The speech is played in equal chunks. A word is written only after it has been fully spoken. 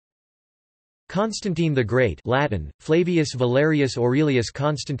Constantine the Great, Latin, Flavius Valerius Aurelius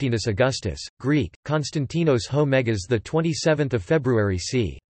Constantinus Augustus, Greek, Konstantinos ho Megas, the 27th of February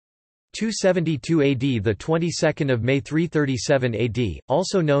c. 272 AD, the 22nd of May 337 AD,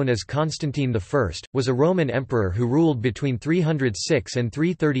 also known as Constantine I, was a Roman emperor who ruled between 306 and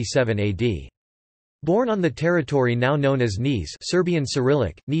 337 AD. Born on the territory now known as Niš, Serbian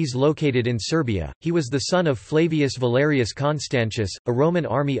Cyrillic, Niš, located in Serbia, he was the son of Flavius Valerius Constantius, a Roman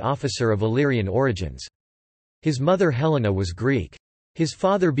army officer of Illyrian origins. His mother Helena was Greek. His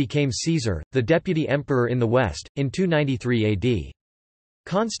father became Caesar, the deputy emperor in the west, in 293 AD.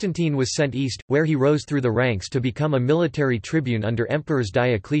 Constantine was sent east, where he rose through the ranks to become a military tribune under emperors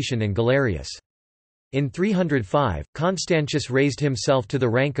Diocletian and Galerius. In 305, Constantius raised himself to the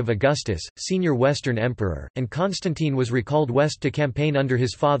rank of Augustus, senior Western emperor, and Constantine was recalled west to campaign under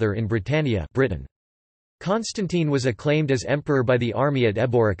his father in Britannia, Britain. Constantine was acclaimed as emperor by the army at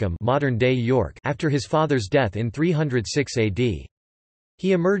Eboracum, modern-day York, after his father's death in 306 AD.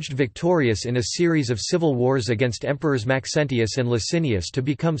 He emerged victorious in a series of civil wars against emperors Maxentius and Licinius to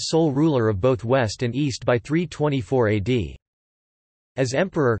become sole ruler of both West and East by 324 AD. As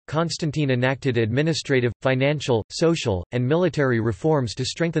emperor, Constantine enacted administrative, financial, social, and military reforms to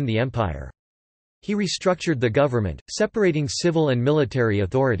strengthen the empire. He restructured the government, separating civil and military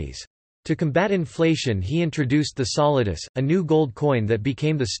authorities. To combat inflation, he introduced the solidus, a new gold coin that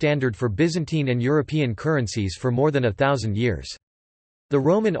became the standard for Byzantine and European currencies for more than 1,000 years. The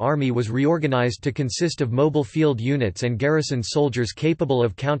Roman army was reorganized to consist of mobile field units and garrison soldiers capable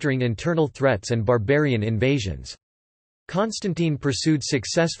of countering internal threats and barbarian invasions. Constantine pursued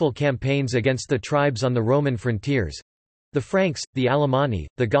successful campaigns against the tribes on the Roman frontiers—the Franks, the Alemanni,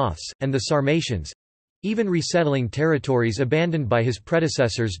 the Goths, and the Sarmatians—even resettling territories abandoned by his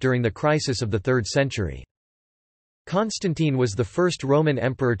predecessors during the crisis of the 3rd century. Constantine was the first Roman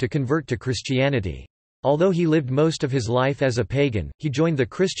emperor to convert to Christianity. Although he lived most of his life as a pagan, he joined the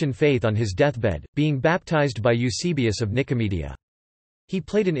Christian faith on his deathbed, being baptized by Eusebius of Nicomedia. He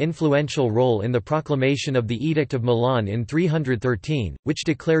played an influential role in the proclamation of the Edict of Milan in 313, which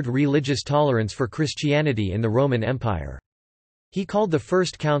declared religious tolerance for Christianity in the Roman Empire. He called the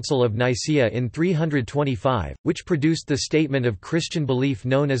First Council of Nicaea in 325, which produced the statement of Christian belief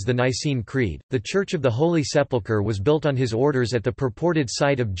known as the Nicene Creed. The Church of the Holy Sepulchre was built on his orders at the purported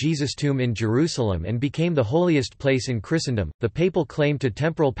site of Jesus' tomb in Jerusalem and became the holiest place in Christendom. The papal claim to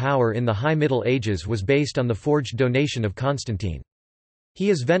temporal power in the High Middle Ages was based on the forged donation of Constantine. He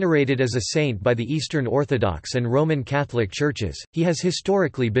is venerated as a saint by the Eastern Orthodox and Roman Catholic churches. He has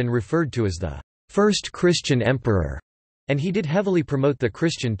historically been referred to as the first Christian emperor, and he did heavily promote the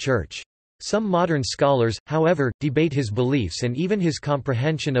Christian Church. Some modern scholars, however, debate his beliefs and even his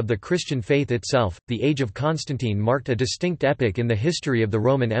comprehension of the Christian faith itself. The age of Constantine marked a distinct epoch in the history of the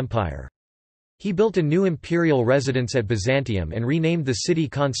Roman Empire. He built a new imperial residence at Byzantium and renamed the city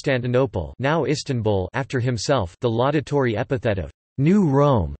Constantinople, now Istanbul, after himself. The laudatory epithet of New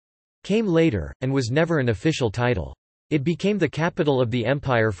Rome came later, and was never an official title. It became the capital of the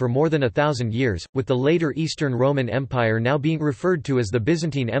empire for more than 1,000 years, with the later Eastern Roman Empire now being referred to as the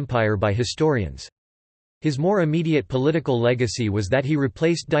Byzantine Empire by historians. His more immediate political legacy was that he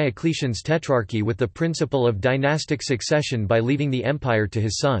replaced Diocletian's tetrarchy with the principle of dynastic succession by leaving the empire to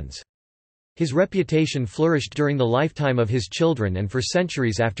his sons. His reputation flourished during the lifetime of his children and for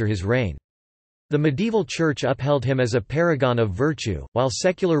centuries after his reign. The medieval church upheld him as a paragon of virtue, while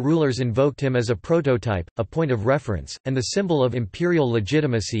secular rulers invoked him as a prototype, a point of reference, and the symbol of imperial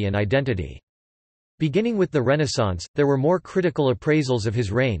legitimacy and identity. Beginning with the Renaissance, there were more critical appraisals of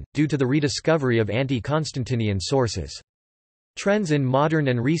his reign, due to the rediscovery of anti-Constantinian sources. Trends in modern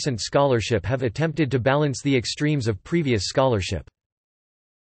and recent scholarship have attempted to balance the extremes of previous scholarship.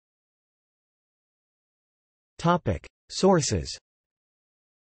 Sources.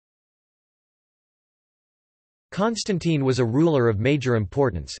 Constantine was a ruler of major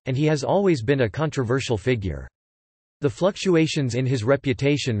importance, and he has always been a controversial figure. The fluctuations in his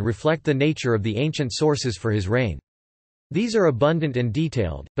reputation reflect the nature of the ancient sources for his reign. These are abundant and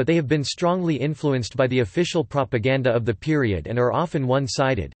detailed, but they have been strongly influenced by the official propaganda of the period and are often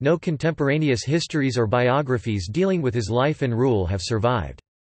one-sided. No contemporaneous histories or biographies dealing with his life and rule have survived.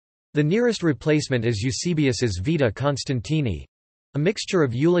 The nearest replacement is Eusebius's Vita Constantini, a mixture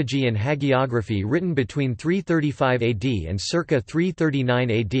of eulogy and hagiography written between 335 AD and circa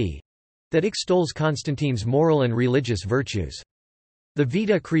 339 AD, that extols Constantine's moral and religious virtues. The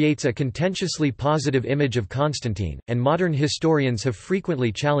Vita creates a contentiously positive image of Constantine, and modern historians have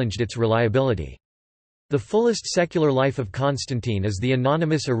frequently challenged its reliability. The fullest secular life of Constantine is the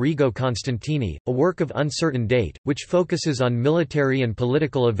anonymous Origo Constantini, a work of uncertain date, which focuses on military and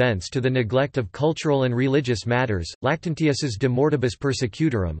political events to the neglect of cultural and religious matters. Lactantius's De Mortibus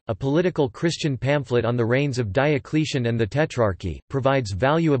Persecutorum, a political Christian pamphlet on the reigns of Diocletian and the Tetrarchy, provides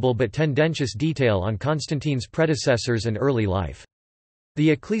valuable but tendentious detail on Constantine's predecessors and early life.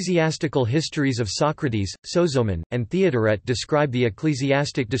 The ecclesiastical histories of Socrates, Sozomen, and Theodoret describe the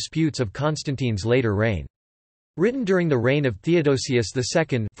ecclesiastic disputes of Constantine's later reign. Written during the reign of Theodosius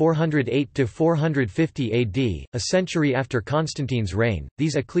II 408–450 AD, a century after Constantine's reign,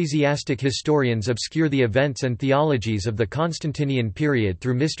 these ecclesiastic historians obscure the events and theologies of the Constantinian period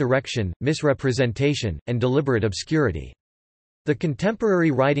through misdirection, misrepresentation, and deliberate obscurity. The contemporary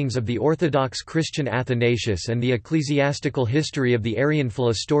writings of the Orthodox Christian Athanasius and the ecclesiastical history of the Arian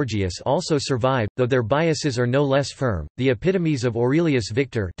Philostorgius also survive, though their biases are no less firm. The epitomes of Aurelius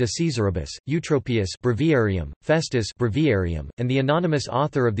Victor De Caesaribus, Eutropius Breviarium, Festus Breviarium, and the anonymous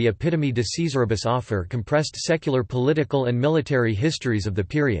author of the Epitome De Caesaribus offer compressed secular political and military histories of the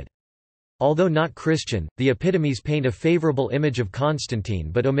period. Although not Christian, the epitomes paint a favorable image of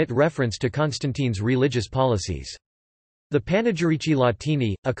Constantine but omit reference to Constantine's religious policies. The Panegyrici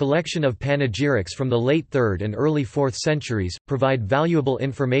Latini, a collection of panegyrics from the late 3rd and early 4th centuries, provide valuable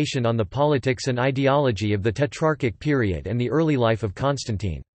information on the politics and ideology of the Tetrarchic period and the early life of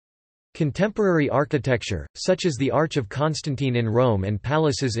Constantine. Contemporary architecture, such as the Arch of Constantine in Rome and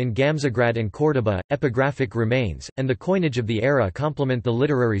palaces in Gamzigrad and Córdoba, epigraphic remains, and the coinage of the era complement the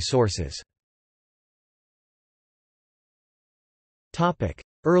literary sources.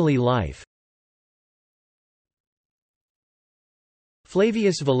 Early life.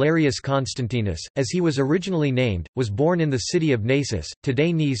 Flavius Valerius Constantinus, as he was originally named, was born in the city of Naissus,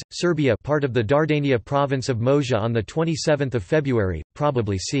 today Niš, Serbia, part of the Dardania province of Moesia on the 27th of February,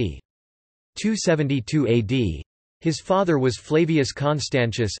 probably c. 272 AD. His father was Flavius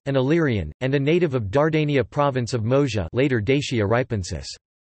Constantius, an Illyrian, and a native of Dardania province of Moesia, later Dacia Ripensis.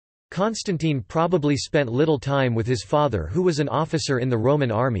 Constantine probably spent little time with his father, who was an officer in the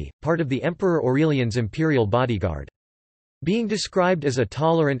Roman army, part of the Emperor Aurelian's imperial bodyguard. Being described as a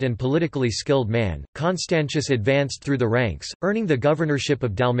tolerant and politically skilled man, Constantius advanced through the ranks, earning the governorship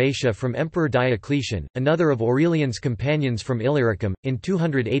of Dalmatia from Emperor Diocletian, another of Aurelian's companions from Illyricum, in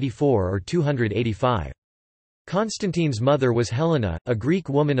 284 or 285. Constantine's mother was Helena, a Greek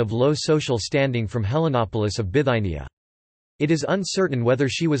woman of low social standing from Helenopolis of Bithynia. It is uncertain whether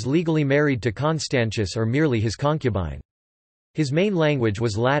she was legally married to Constantius or merely his concubine. His main language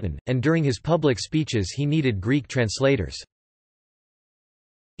was Latin, and during his public speeches he needed Greek translators.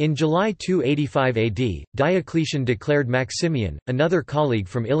 In July 285 AD, Diocletian declared Maximian, another colleague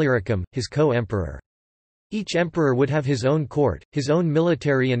from Illyricum, his co-emperor. Each emperor would have his own court, his own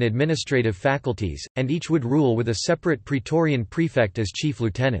military and administrative faculties, and each would rule with a separate praetorian prefect as chief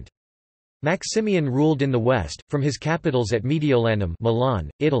lieutenant. Maximian ruled in the west, from his capitals at Mediolanum, Milan,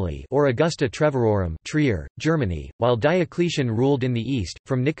 Italy, or Augusta Treverorum, Trier, Germany, while Diocletian ruled in the east,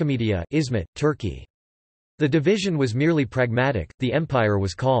 from Nicomedia, Izmit, Turkey. The division was merely pragmatic. The empire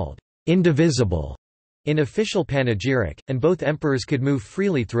was called indivisible in official panegyric, and both emperors could move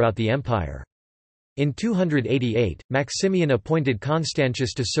freely throughout the empire. In 288, Maximian appointed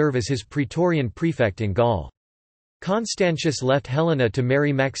Constantius to serve as his praetorian prefect in Gaul. Constantius left Helena to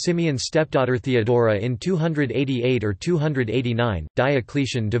marry Maximian's stepdaughter Theodora in 288 or 289.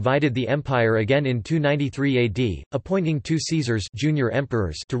 Diocletian divided the empire again in 293 AD, appointing two Caesars, junior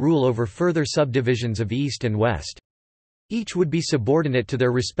emperors, to rule over further subdivisions of east and west. Each would be subordinate to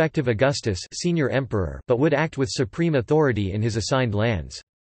their respective Augustus, senior emperor, but would act with supreme authority in his assigned lands.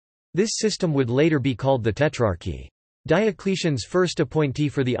 This system would later be called the Tetrarchy. Diocletian's first appointee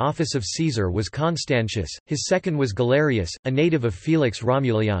for the office of Caesar was Constantius, his second was Galerius, a native of Felix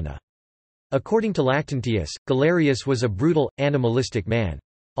Romuliana. According to Lactantius, Galerius was a brutal, animalistic man.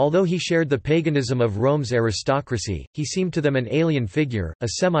 Although he shared the paganism of Rome's aristocracy, he seemed to them an alien figure, a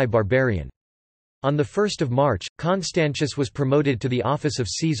semi-barbarian. On 1 March, Constantius was promoted to the office of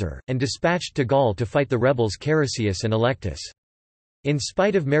Caesar, and dispatched to Gaul to fight the rebels Carausius and Electus. In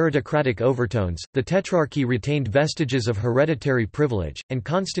spite of meritocratic overtones, the Tetrarchy retained vestiges of hereditary privilege, and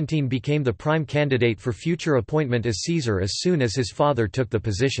Constantine became the prime candidate for future appointment as Caesar as soon as his father took the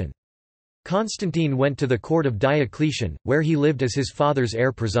position. Constantine went to the court of Diocletian, where he lived as his father's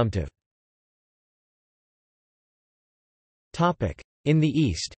heir presumptive. In the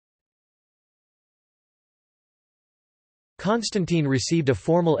East, Constantine received a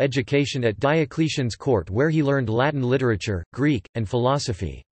formal education at Diocletian's court where he learned Latin literature, Greek, and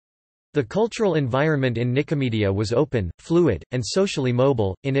philosophy. The cultural environment in Nicomedia was open, fluid, and socially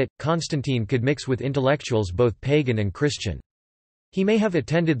mobile. In it, Constantine could mix with intellectuals both pagan and Christian. He may have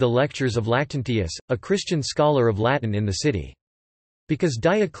attended the lectures of Lactantius, a Christian scholar of Latin in the city. Because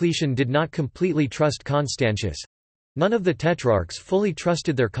Diocletian did not completely trust Constantius—none of the tetrarchs fully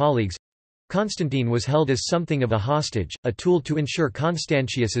trusted their colleagues—Constantine was held as something of a hostage, a tool to ensure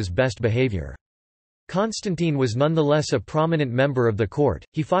Constantius's best behavior. Constantine was nonetheless a prominent member of the court.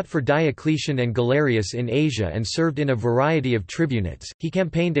 He fought for Diocletian and Galerius in Asia and served in a variety of tribunates. He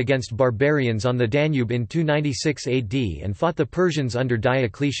campaigned against barbarians on the Danube in 296 AD and fought the Persians under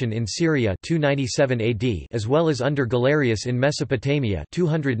Diocletian in Syria 297 AD as well as under Galerius in Mesopotamia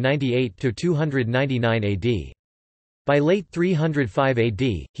 298 to 299 AD. By late 305 AD,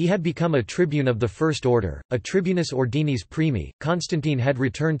 he had become a tribune of the First Order, a tribunus ordinis primi. Constantine had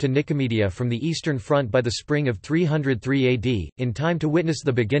returned to Nicomedia from the Eastern Front by the spring of 303 AD, in time to witness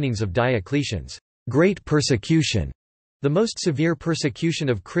the beginnings of Diocletian's great persecution, the most severe persecution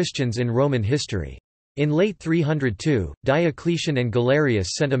of Christians in Roman history. In late 302, Diocletian and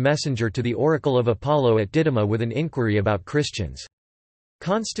Galerius sent a messenger to the oracle of Apollo at Didyma with an inquiry about Christians.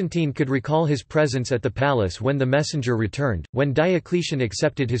 Constantine could recall his presence at the palace when the messenger returned, when Diocletian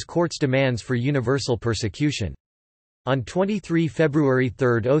accepted his court's demands for universal persecution. On 23 February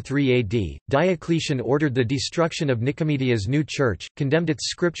 303 AD, Diocletian ordered the destruction of Nicomedia's new church, condemned its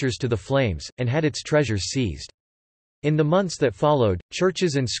scriptures to the flames, and had its treasures seized. In the months that followed,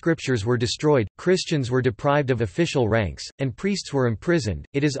 churches and scriptures were destroyed, Christians were deprived of official ranks, and priests were imprisoned.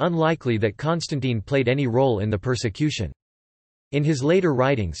 It is unlikely that Constantine played any role in the persecution. In his later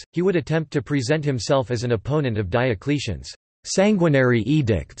writings, he would attempt to present himself as an opponent of Diocletian's sanguinary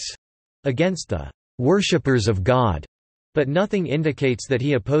edicts against the worshippers of God, but nothing indicates that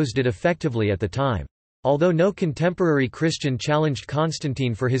he opposed it effectively at the time. Although no contemporary Christian challenged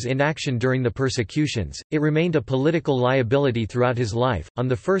Constantine for his inaction during the persecutions, it remained a political liability throughout his life. On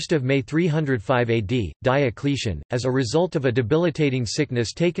 1 May 305 AD, Diocletian, as a result of a debilitating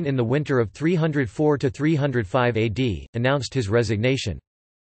sickness taken in the winter of 304 to 305 AD, announced his resignation.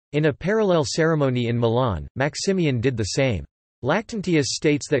 In a parallel ceremony in Milan, Maximian did the same. Lactantius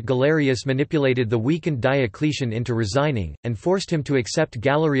states that Galerius manipulated the weakened Diocletian into resigning, and forced him to accept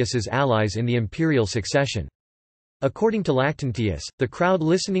Galerius's allies in the imperial succession. According to Lactantius, the crowd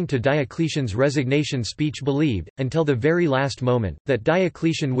listening to Diocletian's resignation speech believed, until the very last moment, that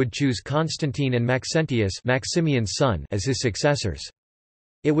Diocletian would choose Constantine and Maxentius, Maximian's son, as his successors.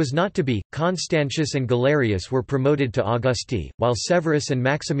 It was not to be. Constantius and Galerius were promoted to Augusti, while Severus and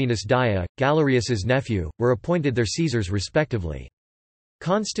Maximinus Daia, Galerius's nephew, were appointed their Caesars respectively.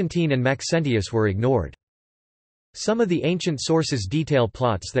 Constantine and Maxentius were ignored. Some of the ancient sources detail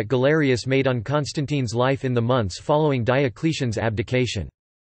plots that Galerius made on Constantine's life in the months following Diocletian's abdication.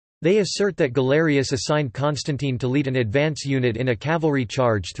 They assert that Galerius assigned Constantine to lead an advance unit in a cavalry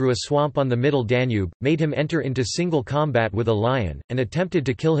charge through a swamp on the Middle Danube, made him enter into single combat with a lion, and attempted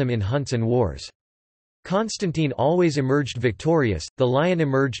to kill him in hunts and wars. Constantine always emerged victorious. The lion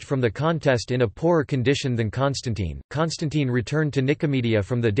emerged from the contest in a poorer condition than Constantine. Constantine returned to Nicomedia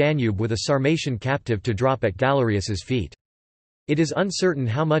from the Danube with a Sarmatian captive to drop at Galerius's feet. It is uncertain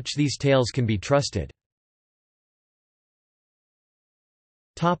how much these tales can be trusted.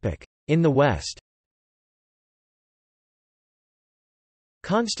 In the West,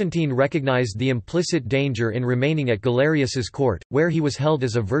 Constantine recognized the implicit danger in remaining at Galerius's court, where he was held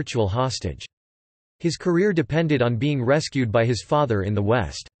as a virtual hostage. His career depended on being rescued by his father in the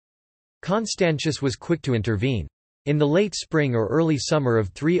West. Constantius was quick to intervene. In the late spring or early summer of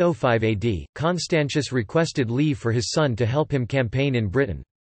 305 AD, Constantius requested leave for his son to help him campaign in Britain.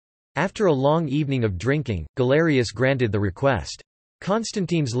 After a long evening of drinking, Galerius granted the request.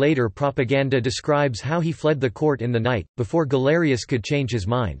 Constantine's later propaganda describes how he fled the court in the night, before Galerius could change his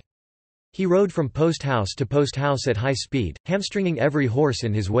mind. He rode from post house to post house at high speed, hamstringing every horse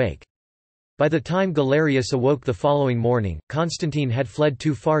in his wake. By the time Galerius awoke the following morning, Constantine had fled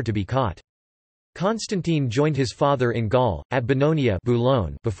too far to be caught. Constantine joined his father in Gaul, at Bononia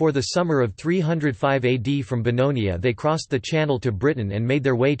Boulogne before the summer of 305 AD. From Bononia they crossed the Channel to Britain and made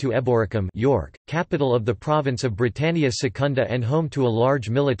their way to Eboracum, York, capital of the province of Britannia Secunda and home to a large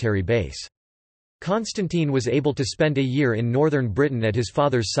military base. Constantine was able to spend a year in northern Britain at his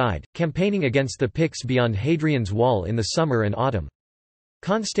father's side, campaigning against the Picts beyond Hadrian's Wall in the summer and autumn.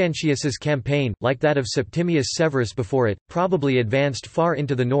 Constantius's campaign, like that of Septimius Severus before it, probably advanced far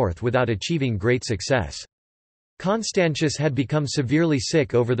into the north without achieving great success. Constantius had become severely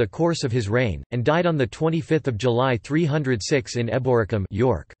sick over the course of his reign, and died on 25 July 306 in Eboracum,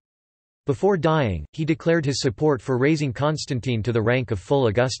 York. Before dying, he declared his support for raising Constantine to the rank of full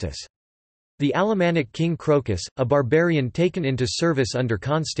Augustus. The Alemannic king Crocus, a barbarian taken into service under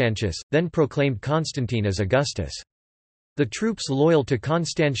Constantius, then proclaimed Constantine as Augustus. The troops loyal to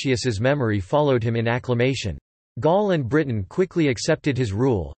Constantius's memory followed him in acclamation. Gaul and Britain quickly accepted his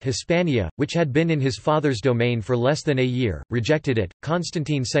rule. Hispania, which had been in his father's domain for less than a year, rejected it.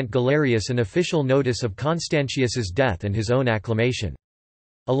 Constantine sent Galerius an official notice of Constantius's death and his own acclamation.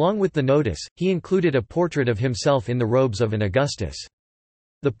 Along with the notice, he included a portrait of himself in the robes of an Augustus.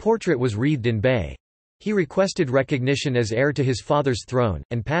 The portrait was wreathed in bay. He requested recognition as heir to his father's throne,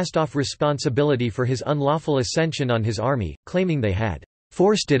 and passed off responsibility for his unlawful ascension on his army, claiming they had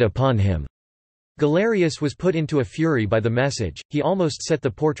forced it upon him. Galerius was put into a fury by the message, he almost set the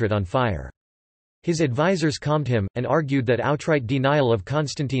portrait on fire. His advisers calmed him, and argued that outright denial of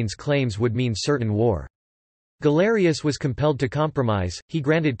Constantine's claims would mean certain war. Galerius was compelled to compromise. He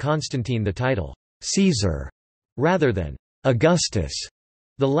granted Constantine the title Caesar rather than Augustus.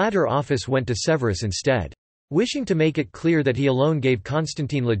 The latter office went to Severus instead. Wishing to make it clear that he alone gave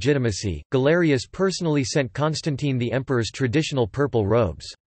Constantine legitimacy, Galerius personally sent Constantine the emperor's traditional purple robes.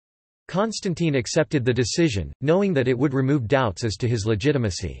 Constantine accepted the decision, knowing that it would remove doubts as to his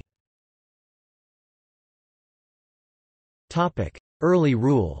legitimacy. Early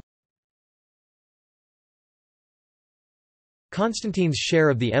rule. Constantine's share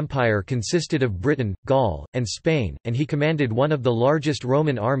of the empire consisted of Britain, Gaul, and Spain, and he commanded one of the largest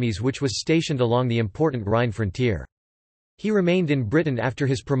Roman armies which was stationed along the important Rhine frontier. He remained in Britain after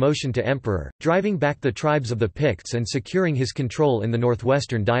his promotion to emperor, driving back the tribes of the Picts and securing his control in the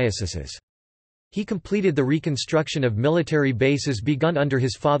northwestern dioceses. He completed the reconstruction of military bases begun under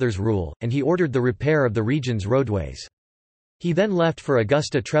his father's rule, and he ordered the repair of the region's roadways. He then left for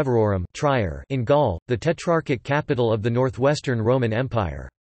Augusta Treverorum Trier in Gaul, the tetrarchic capital of the northwestern Roman Empire.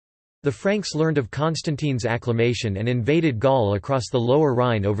 The Franks learned of Constantine's acclamation and invaded Gaul across the Lower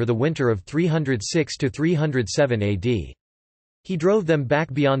Rhine over the winter of 306 to 307 AD. He drove them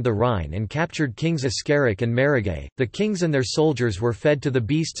back beyond the Rhine and captured Kings Ascaric and Marigae. The kings and their soldiers were fed to the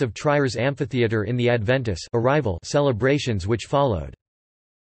beasts of Trier's amphitheatre in the Adventus arrival celebrations which followed.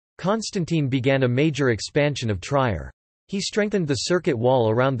 Constantine began a major expansion of Trier. He strengthened the circuit wall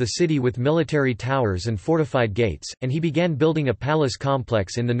around the city with military towers and fortified gates, and he began building a palace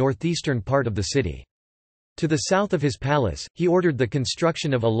complex in the northeastern part of the city. To the south of his palace, he ordered the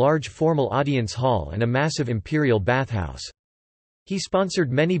construction of a large formal audience hall and a massive imperial bathhouse. He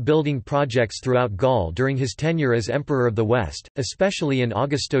sponsored many building projects throughout Gaul during his tenure as Emperor of the West, especially in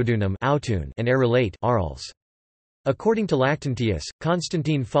Augustodunum and Arelate Arles. According to Lactantius,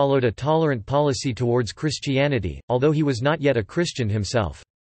 Constantine followed a tolerant policy towards Christianity, although he was not yet a Christian himself.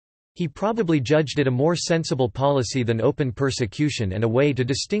 He probably judged it a more sensible policy than open persecution and a way to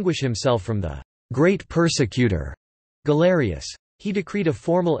distinguish himself from the great persecutor, Galerius. He decreed a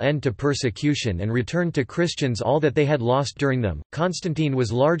formal end to persecution and returned to Christians all that they had lost during them. Constantine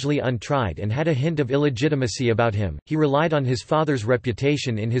was largely untried and had a hint of illegitimacy about him. He relied on his father's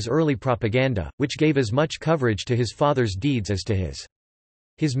reputation in his early propaganda, which gave as much coverage to his father's deeds as to his.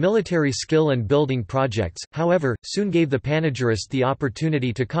 His military skill and building projects, however, soon gave the panegyrists the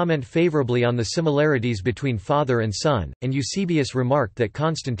opportunity to comment favorably on the similarities between father and son, and Eusebius remarked that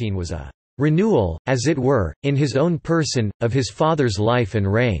Constantine was a renewal, as it were, in his own person, of his father's life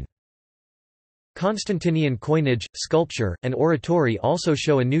and reign. Constantinian coinage, sculpture, and oratory also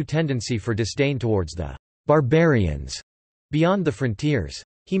show a new tendency for disdain towards the barbarians beyond the frontiers.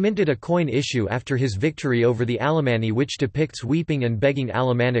 He minted a coin issue after his victory over the Alemanni which depicts weeping and begging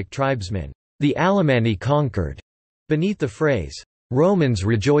Alemannic tribesmen, "The Alemanni conquered," beneath the phrase, "Romans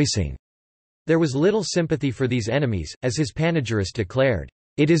rejoicing." There was little sympathy for these enemies, as his panegyrist declared,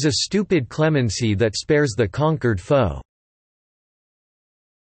 "It is a stupid clemency that spares the conquered foe."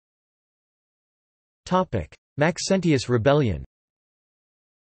 Maxentius rebellion.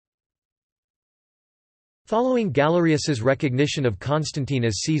 Following Galerius's recognition of Constantine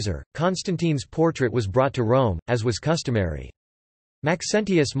as Caesar, Constantine's portrait was brought to Rome, as was customary.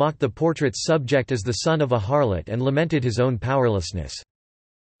 Maxentius mocked the portrait's subject as the son of a harlot and lamented his own powerlessness.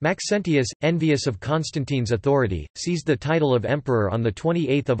 Maxentius, envious of Constantine's authority, seized the title of emperor on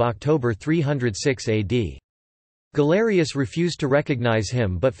 28 October 306 AD. Galerius refused to recognize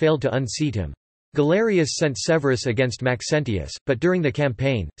him but failed to unseat him. Galerius sent Severus against Maxentius, but during the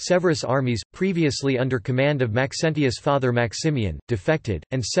campaign, Severus' armies, previously under command of Maxentius' father Maximian, defected,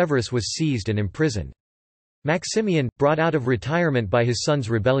 and Severus was seized and imprisoned. Maximian, brought out of retirement by his son's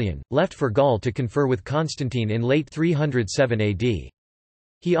rebellion, left for Gaul to confer with Constantine in late 307 AD.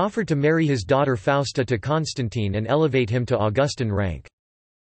 He offered to marry his daughter Fausta to Constantine and elevate him to Augustan rank.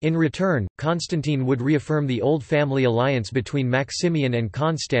 In return, Constantine would reaffirm the old family alliance between Maximian and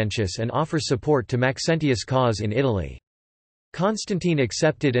Constantius and offer support to Maxentius' cause in Italy. Constantine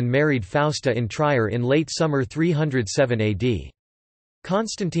accepted and married Fausta in Trier in late summer 307 AD.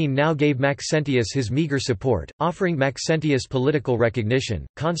 Constantine now gave Maxentius his meager support, offering Maxentius political recognition.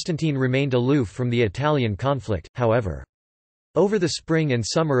 Constantine remained aloof from the Italian conflict, however. Over the spring and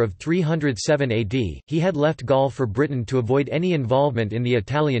summer of 307 AD, he had left Gaul for Britain to avoid any involvement in the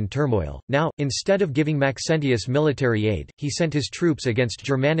Italian turmoil. Now, instead of giving Maxentius military aid, he sent his troops against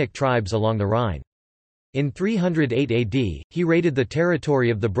Germanic tribes along the Rhine. In 308 AD, he raided the territory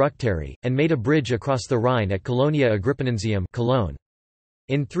of the Bructeri, and made a bridge across the Rhine at Colonia Agrippinensium, Cologne.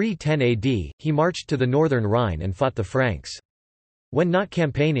 In 310 AD, he marched to the northern Rhine and fought the Franks. When not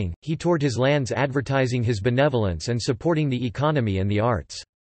campaigning, he toured his lands advertising his benevolence and supporting the economy and the arts.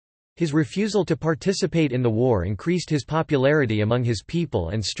 His refusal to participate in the war increased his popularity among his people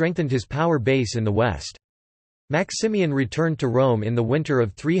and strengthened his power base in the west. Maximian returned to Rome in the winter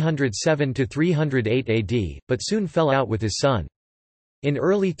of 307–308 AD, but soon fell out with his son. In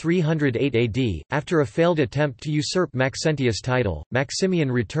early 308 AD, after a failed attempt to usurp Maxentius' title,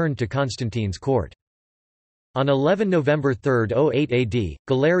 Maximian returned to Constantine's court. On 11 November 308 AD,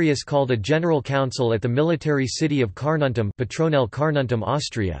 Galerius called a general council at the military city of Carnuntum, Petronell Carnuntum,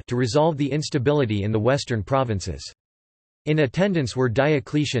 Austria, to resolve the instability in the western provinces. In attendance were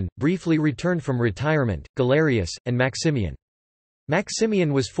Diocletian, briefly returned from retirement, Galerius, and Maximian.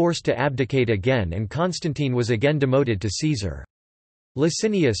 Maximian was forced to abdicate again and Constantine was again demoted to Caesar.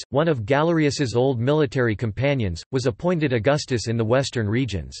 Licinius, one of Galerius's old military companions, was appointed Augustus in the western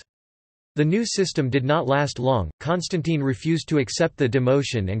regions. The new system did not last long. Constantine refused to accept the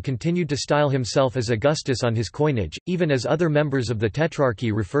demotion and continued to style himself as Augustus on his coinage, even as other members of the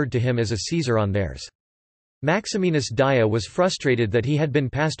Tetrarchy referred to him as a Caesar on theirs. Maximinus Daia was frustrated that he had been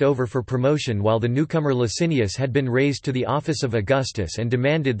passed over for promotion while the newcomer Licinius had been raised to the office of Augustus and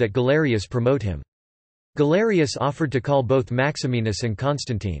demanded that Galerius promote him. Galerius offered to call both Maximinus and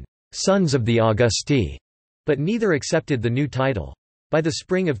Constantine sons of the Augusti, but neither accepted the new title. By the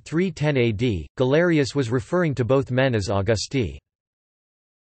spring of 310 AD, Galerius was referring to both men as Augusti.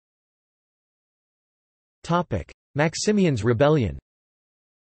 Maximian's rebellion.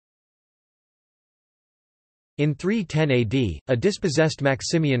 In 310 AD, a dispossessed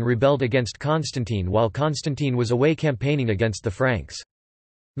Maximian rebelled against Constantine while Constantine was away campaigning against the Franks.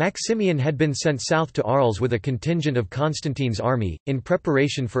 Maximian had been sent south to Arles with a contingent of Constantine's army, in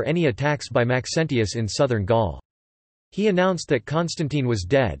preparation for any attacks by Maxentius in southern Gaul. He announced that Constantine was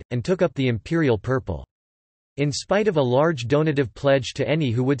dead, and took up the imperial purple. In spite of a large donative pledge to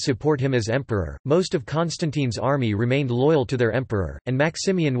any who would support him as emperor, most of Constantine's army remained loyal to their emperor, and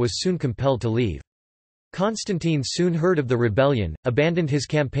Maximian was soon compelled to leave. Constantine soon heard of the rebellion, abandoned his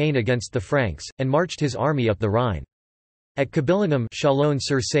campaign against the Franks, and marched his army up the Rhine. At Cabillinum,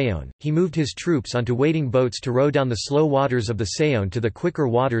 Chalon-sur-Saône, he moved his troops onto waiting boats to row down the slow waters of the Saône to the quicker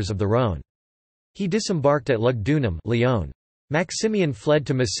waters of the Rhône. He disembarked at Lugdunum, Lyon. Maximian fled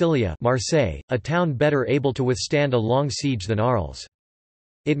to Massilia, Marseille, a town better able to withstand a long siege than Arles.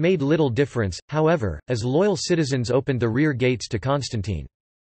 It made little difference, however, as loyal citizens opened the rear gates to Constantine.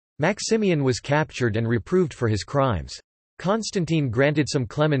 Maximian was captured and reproved for his crimes. Constantine granted some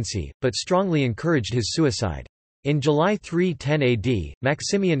clemency, but strongly encouraged his suicide. In July 310 AD,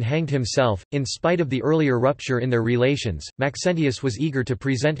 Maximian hanged himself. In spite of the earlier rupture in their relations, Maxentius was eager to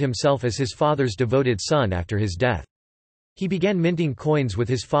present himself as his father's devoted son after his death. He began minting coins with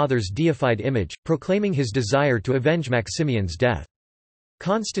his father's deified image, proclaiming his desire to avenge Maximian's death.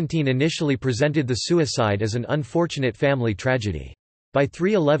 Constantine initially presented the suicide as an unfortunate family tragedy. By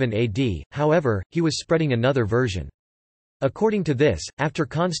 311 AD, however, he was spreading another version. According to this, after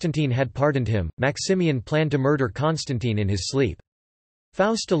Constantine had pardoned him, Maximian planned to murder Constantine in his sleep.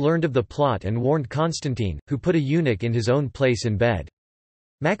 Fausta learned of the plot and warned Constantine, who put a eunuch in his own place in bed.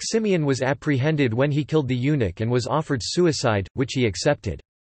 Maximian was apprehended when he killed the eunuch and was offered suicide, which he accepted.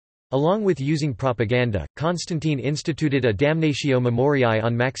 Along with using propaganda, Constantine instituted a damnatio memoriae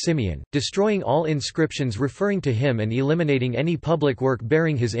on Maximian, destroying all inscriptions referring to him and eliminating any public work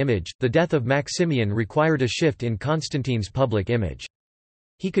bearing his image. The death of Maximian required a shift in Constantine's public image.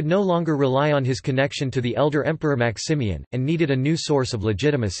 He could no longer rely on his connection to the elder Emperor Maximian, and needed a new source of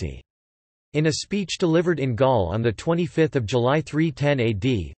legitimacy. In a speech delivered in Gaul on 25 July 310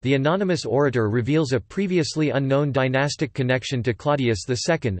 AD, the anonymous orator reveals a previously unknown dynastic connection to Claudius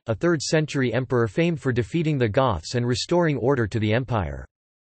II, a 3rd-century emperor famed for defeating the Goths and restoring order to the empire.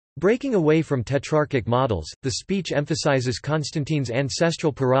 Breaking away from tetrarchic models, the speech emphasizes Constantine's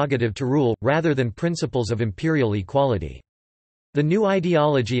ancestral prerogative to rule, rather than principles of imperial equality. The new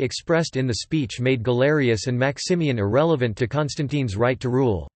ideology expressed in the speech made Galerius and Maximian irrelevant to Constantine's right to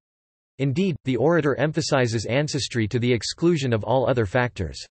rule. Indeed, the orator emphasizes ancestry to the exclusion of all other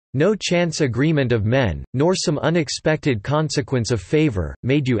factors. "No chance agreement of men, nor some unexpected consequence of favor,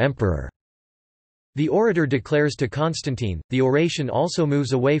 made you emperor." The orator declares to Constantine. The oration also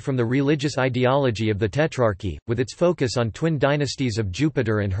moves away from the religious ideology of the Tetrarchy, with its focus on twin dynasties of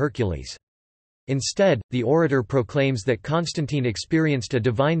Jupiter and Hercules. Instead, the orator proclaims that Constantine experienced a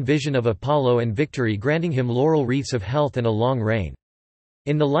divine vision of Apollo and victory, granting him laurel wreaths of health and a long reign.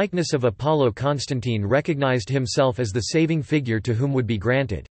 In the likeness of Apollo, Constantine recognized himself as the saving figure to whom would be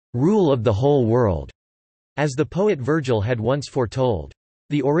granted rule of the whole world, as the poet Virgil had once foretold.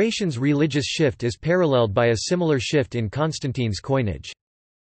 The oration's religious shift is paralleled by a similar shift in Constantine's coinage.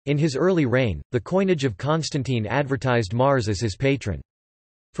 In his early reign, the coinage of Constantine advertised Mars as his patron.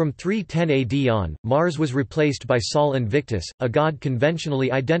 From 310 AD on, Mars was replaced by Sol Invictus, a god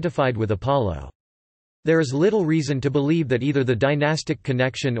conventionally identified with Apollo. There is little reason to believe that either the dynastic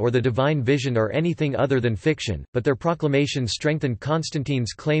connection or the divine vision are anything other than fiction, but their proclamation strengthened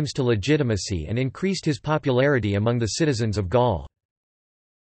Constantine's claims to legitimacy and increased his popularity among the citizens of Gaul.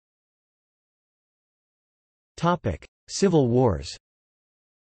 Civil wars.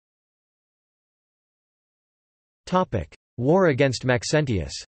 War against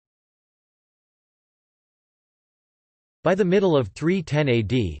Maxentius. By the middle of 310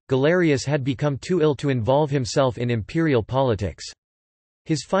 AD, Galerius had become too ill to involve himself in imperial politics.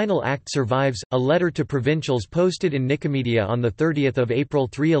 His final act survives, a letter to provincials posted in Nicomedia on 30 April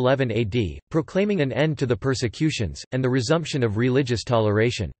 311 AD, proclaiming an end to the persecutions, and the resumption of religious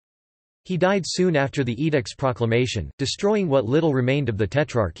toleration. He died soon after the edict's proclamation, destroying what little remained of the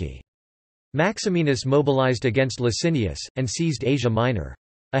Tetrarchy. Maximinus mobilized against Licinius, and seized Asia Minor.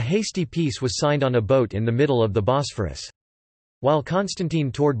 A hasty peace was signed on a boat in the middle of the Bosphorus. While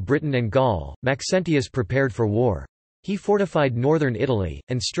Constantine toured Britain and Gaul, Maxentius prepared for war. He fortified northern Italy,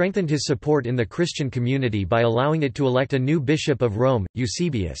 and strengthened his support in the Christian community by allowing it to elect a new bishop of Rome,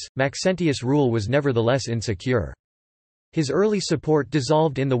 Eusebius. Maxentius' rule was nevertheless insecure. His early support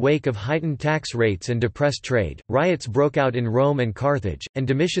dissolved in the wake of heightened tax rates and depressed trade, riots broke out in Rome and Carthage, and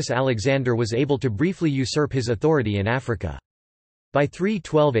Domitius Alexander was able to briefly usurp his authority in Africa. By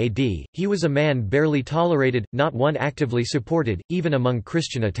 312 AD, he was a man barely tolerated, not one actively supported, even among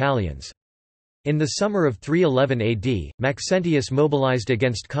Christian Italians. In the summer of 311 AD, Maxentius mobilized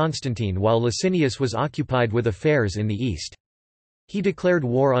against Constantine while Licinius was occupied with affairs in the east. He declared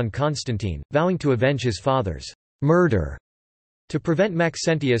war on Constantine, vowing to avenge his father's murder. To prevent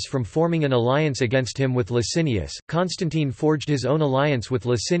Maxentius from forming an alliance against him with Licinius, Constantine forged his own alliance with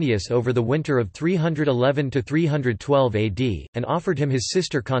Licinius over the winter of 311–312 AD, and offered him his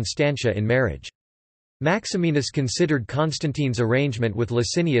sister Constantia in marriage. Maximinus considered Constantine's arrangement with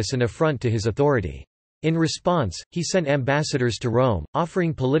Licinius an affront to his authority. In response, he sent ambassadors to Rome,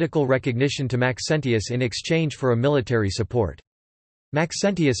 offering political recognition to Maxentius in exchange for a military support.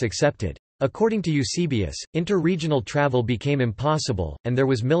 Maxentius accepted. According to Eusebius, inter-regional travel became impossible, and there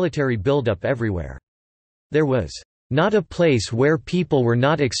was military buildup everywhere. There was not a place where people were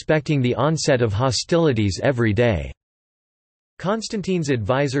not expecting the onset of hostilities every day. Constantine's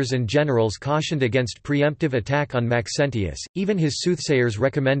advisors and generals cautioned against preemptive attack on Maxentius, even his soothsayers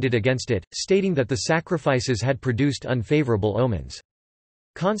recommended against it, stating that the sacrifices had produced unfavorable omens.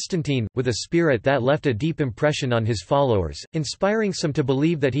 Constantine, with a spirit that left a deep impression on his followers, inspiring some to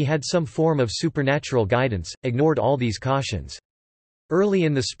believe that he had some form of supernatural guidance, ignored all these cautions. Early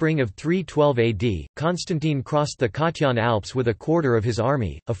in the spring of 312 AD, Constantine crossed the Katian Alps with a quarter of his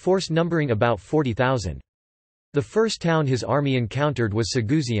army, a force numbering about 40,000. The first town his army encountered was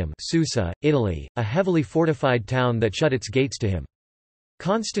Segusium, Susa, Italy, a heavily fortified town that shut its gates to him.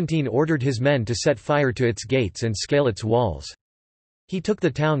 Constantine ordered his men to set fire to its gates and scale its walls. He took the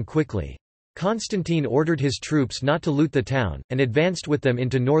town quickly. Constantine ordered his troops not to loot the town, and advanced with them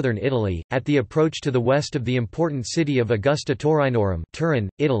into northern Italy. At the approach to the west of the important city of Augusta Taurinorum, Turin,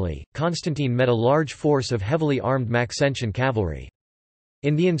 Italy, Constantine met a large force of heavily armed Maxentian cavalry.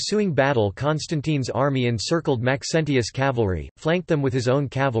 In the ensuing battle, Constantine's army encircled Maxentius' cavalry, flanked them with his own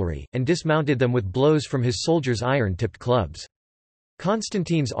cavalry, and dismounted them with blows from his soldiers' iron-tipped clubs.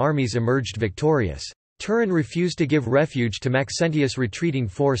 Constantine's armies emerged victorious. Turin refused to give refuge to Maxentius' retreating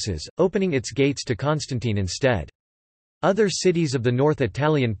forces, opening its gates to Constantine instead. Other cities of the North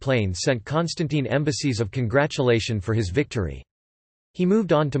Italian plain sent Constantine embassies of congratulation for his victory. He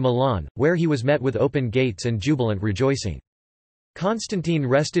moved on to Milan, where he was met with open gates and jubilant rejoicing. Constantine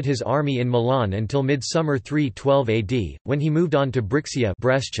rested his army in Milan until midsummer 312 AD, when he moved on to Brixia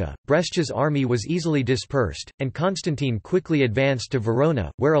Brescia. Brescia's army was easily dispersed, and Constantine quickly advanced to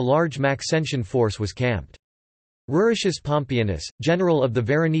Verona, where a large Maxentian force was camped. Ruricius Pompeianus, general of the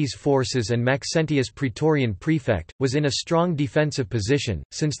Veronese forces and Maxentius praetorian prefect, was in a strong defensive position,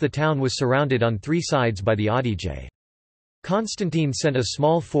 since the town was surrounded on three sides by the Adige. Constantine sent a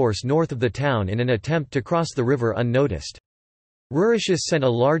small force north of the town in an attempt to cross the river unnoticed. Ruricius sent a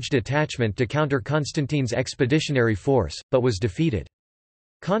large detachment to counter Constantine's expeditionary force, but was defeated.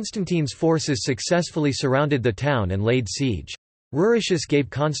 Constantine's forces successfully surrounded the town and laid siege. Ruricius gave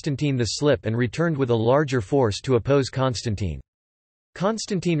Constantine the slip and returned with a larger force to oppose Constantine.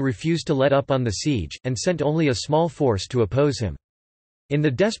 Constantine refused to let up on the siege, and sent only a small force to oppose him. In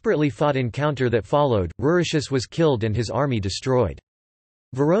the desperately fought encounter that followed, Ruricius was killed and his army destroyed.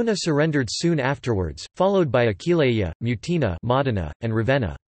 Verona surrendered soon afterwards, followed by Aquileia, Mutina, Modena, and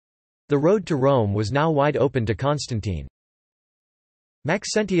Ravenna. The road to Rome was now wide open to Constantine.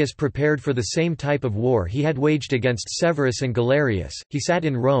 Maxentius prepared for the same type of war he had waged against Severus and Galerius. He sat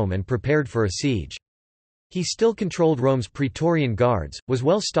in Rome and prepared for a siege. He still controlled Rome's Praetorian guards, was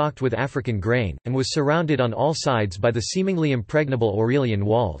well stocked with African grain, and was surrounded on all sides by the seemingly impregnable Aurelian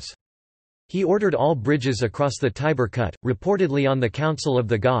walls. He ordered all bridges across the Tiber cut, reportedly on the Council of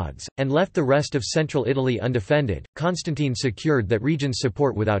the Gods, and left the rest of central Italy undefended. Constantine secured that region's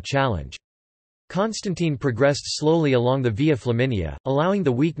support without challenge. Constantine progressed slowly along the Via Flaminia, allowing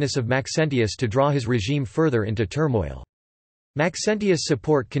the weakness of Maxentius to draw his regime further into turmoil. Maxentius'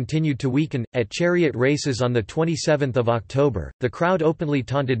 support continued to weaken. At chariot races on 27 October, the crowd openly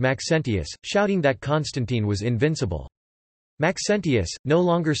taunted Maxentius, shouting that Constantine was invincible. Maxentius, no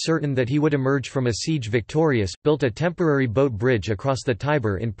longer certain that he would emerge from a siege victorious, built a temporary boat bridge across the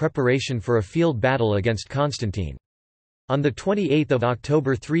Tiber in preparation for a field battle against Constantine. On 28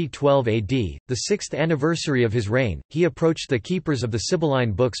 October 312 AD, the sixth anniversary of his reign, he approached the keepers of the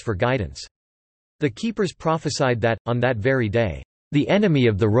Sibylline books for guidance. The keepers prophesied that, on that very day, the enemy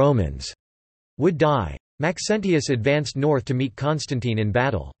of the Romans would die. Maxentius advanced north to meet Constantine in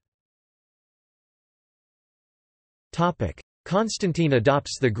battle. Constantine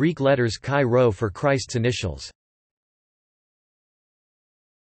adopts the Greek letters chi rho for Christ's initials.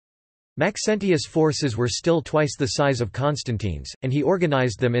 Maxentius' forces were still twice the size of Constantine's, and he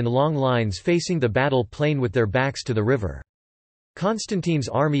organized them in long lines facing the battle plain with their backs to the river. Constantine's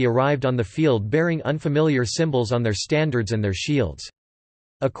army arrived on the field bearing unfamiliar symbols on their standards and their shields.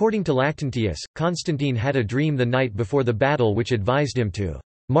 According to Lactantius, Constantine had a dream the night before the battle which advised him to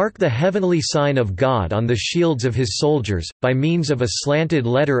mark the heavenly sign of God on the shields of his soldiers, by means of a slanted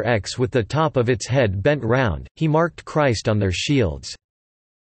letter X with the top of its head bent round, he marked Christ on their shields.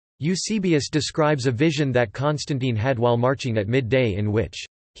 Eusebius describes a vision that Constantine had while marching at midday in which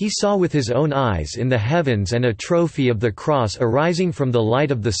he saw with his own eyes in the heavens and a trophy of the cross arising from the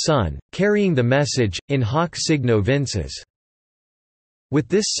light of the sun, carrying the message, in hoc signo vinces. With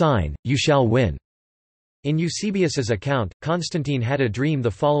this sign, you shall win. In Eusebius's account, Constantine had a dream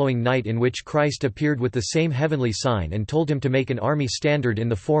the following night in which Christ appeared with the same heavenly sign and told him to make an army standard in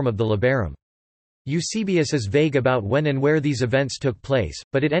the form of the labarum. Eusebius is vague about when and where these events took place,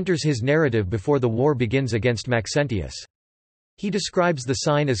 but it enters his narrative before the war begins against Maxentius. He describes the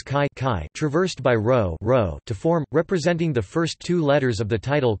sign as chi, traversed by rho, to form, representing the first two letters of the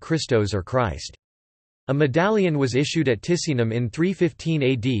title Christos or Christ. A medallion was issued at Ticinum in 315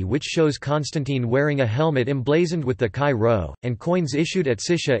 AD which shows Constantine wearing a helmet emblazoned with the chi rho, and coins issued at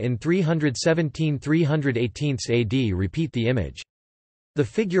Sicia in 317–318 AD repeat the image. The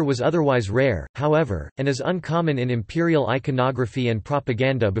figure was otherwise rare, however, and is uncommon in imperial iconography and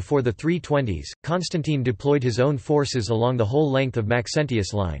propaganda before the 320s. Constantine deployed his own forces along the whole length of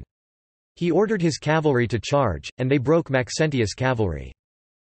Maxentius' line. He ordered his cavalry to charge, and they broke Maxentius' cavalry.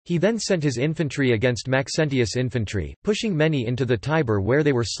 He then sent his infantry against Maxentius' infantry, pushing many into the Tiber where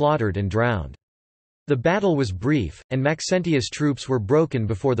they were slaughtered and drowned. The battle was brief, and Maxentius' troops were broken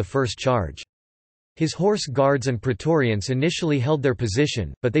before the first charge. His horse guards and praetorians initially held their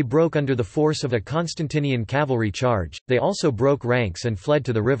position, but they broke under the force of a Constantinian cavalry charge. They also broke ranks and fled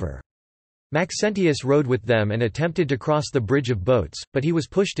to the river. Maxentius rode with them and attempted to cross the bridge of boats, but he was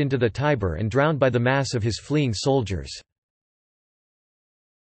pushed into the Tiber and drowned by the mass of his fleeing soldiers.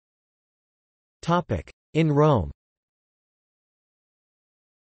 In Rome.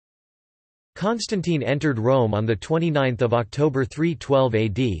 Constantine entered Rome on 29 October 312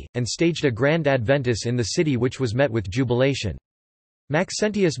 AD, and staged a grand adventus in the city which was met with jubilation.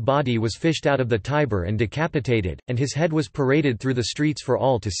 Maxentius' body was fished out of the Tiber and decapitated, and his head was paraded through the streets for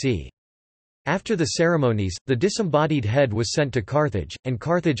all to see. After the ceremonies, the disembodied head was sent to Carthage, and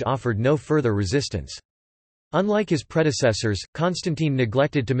Carthage offered no further resistance. Unlike his predecessors, Constantine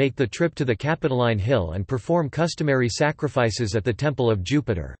neglected to make the trip to the Capitoline Hill and perform customary sacrifices at the Temple of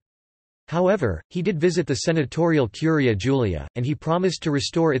Jupiter. However, he did visit the senatorial Curia Julia, and he promised to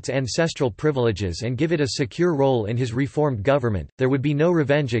restore its ancestral privileges and give it a secure role in his reformed government. There would be no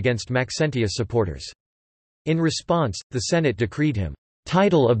revenge against Maxentius supporters. In response, the Senate decreed him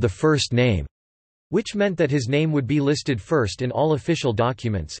title of the first name, which meant that his name would be listed first in all official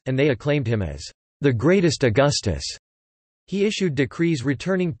documents, and they acclaimed him as the greatest Augustus. He issued decrees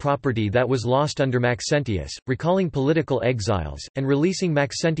returning property that was lost under Maxentius, recalling political exiles, and releasing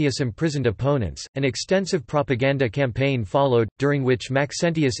Maxentius' imprisoned opponents. An extensive propaganda campaign followed, during which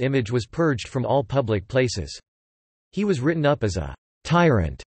Maxentius' image was purged from all public places. He was written up as a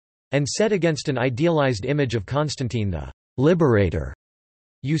tyrant and set against an idealized image of Constantine the Liberator.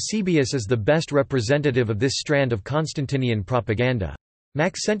 Eusebius is the best representative of this strand of Constantinian propaganda.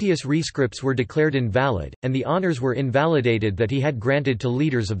 Maxentius' rescripts were declared invalid, and the honors were invalidated that he had granted to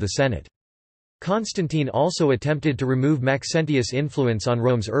leaders of the Senate. Constantine also attempted to remove Maxentius' influence on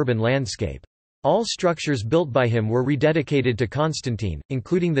Rome's urban landscape. All structures built by him were rededicated to Constantine,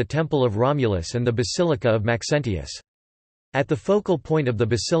 including the Temple of Romulus and the Basilica of Maxentius. At the focal point of the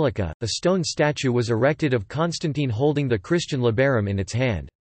basilica, a stone statue was erected of Constantine holding the Christian labarum in its hand.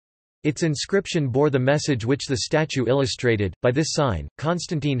 Its inscription bore the message which the statue illustrated. By this sign,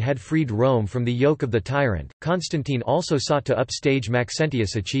 Constantine had freed Rome from the yoke of the tyrant. Constantine also sought to upstage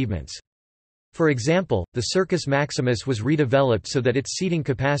Maxentius' achievements. For example, the Circus Maximus was redeveloped so that its seating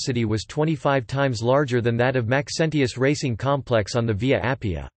capacity was 25 times larger than that of Maxentius' racing complex on the Via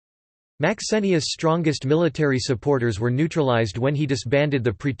Appia. Maxentius' strongest military supporters were neutralized when he disbanded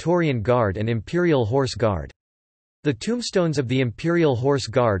the Praetorian Guard and Imperial Horse Guard. The tombstones of the Imperial Horse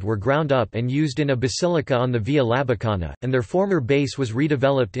Guard were ground up and used in a basilica on the Via Labicana, and their former base was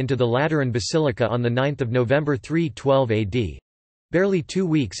redeveloped into the Lateran Basilica on 9 November 312 AD, barely 2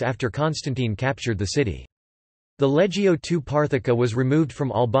 weeks after Constantine captured the city. The Legio II Parthica was removed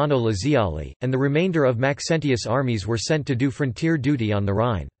from Albano Laziali, and the remainder of Maxentius' armies were sent to do frontier duty on the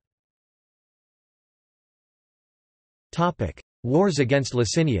Rhine. Wars against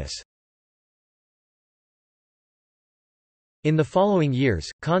Licinius. In the following years,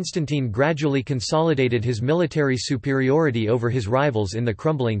 Constantine gradually consolidated his military superiority over his rivals in the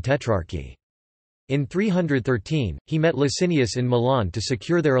crumbling Tetrarchy. In 313, he met Licinius in Milan to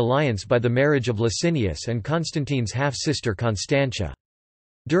secure their alliance by the marriage of Licinius and Constantine's half-sister Constantia.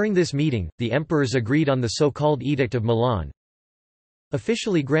 During this meeting, the emperors agreed on the so-called Edict of Milan,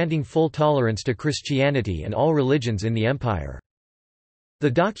 officially granting full tolerance to Christianity and all religions in the empire. The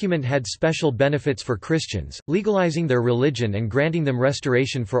document had special benefits for Christians, legalizing their religion and granting them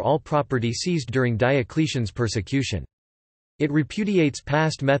restoration for all property seized during Diocletian's persecution. It repudiates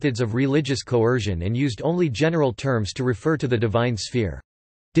past methods of religious coercion and used only general terms to refer to the divine sphere,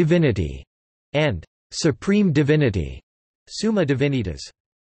 divinity, and supreme divinity, summa divinitas.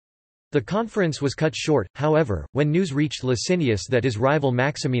 The conference was cut short, however, when news reached Licinius that his rival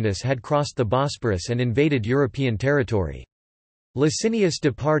Maximinus had crossed the Bosporus and invaded European territory. Licinius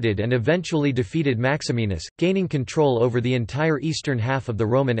departed and eventually defeated Maximinus, gaining control over the entire eastern half of the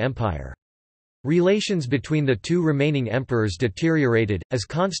Roman Empire. Relations between the two remaining emperors deteriorated, as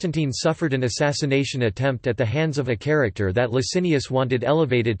Constantine suffered an assassination attempt at the hands of a character that Licinius wanted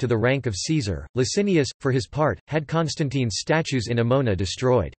elevated to the rank of Caesar. Licinius, for his part, had Constantine's statues in Emona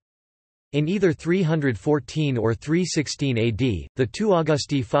destroyed. In either 314 or 316 AD, the two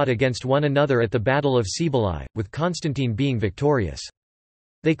Augusti fought against one another at the Battle of Cibalae, with Constantine being victorious.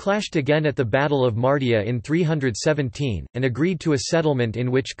 They clashed again at the Battle of Mardia in 317, and agreed to a settlement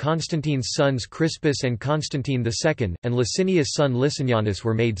in which Constantine's sons Crispus and Constantine II, and Licinius' son Licinianus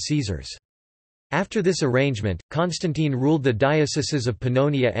were made Caesars. After this arrangement, Constantine ruled the dioceses of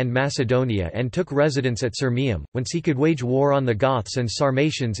Pannonia and Macedonia and took residence at Sirmium, whence he could wage war on the Goths and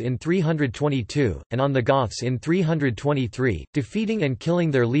Sarmatians in 322, and on the Goths in 323, defeating and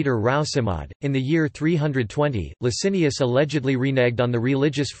killing their leader Rausimod. In the year 320, Licinius allegedly reneged on the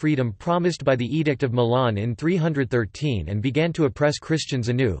religious freedom promised by the Edict of Milan in 313 and began to oppress Christians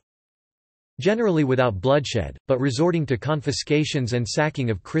anew, generally without bloodshed, but resorting to confiscations and sacking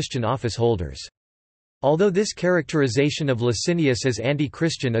of Christian office holders. Although this characterization of Licinius as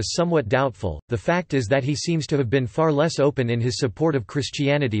anti-Christian is somewhat doubtful, the fact is that he seems to have been far less open in his support of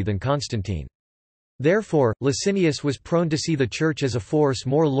Christianity than Constantine. Therefore, Licinius was prone to see the Church as a force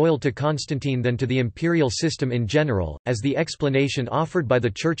more loyal to Constantine than to the imperial system in general, as the explanation offered by the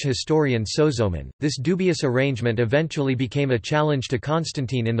Church historian Sozomen. This dubious arrangement eventually became a challenge to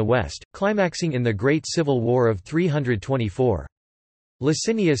Constantine in the West, climaxing in the Great Civil War of 324.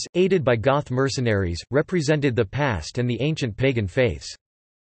 Licinius, aided by Goth mercenaries, represented the past and the ancient pagan faiths.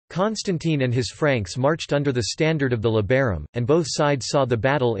 Constantine and his Franks marched under the standard of the Labarum, and both sides saw the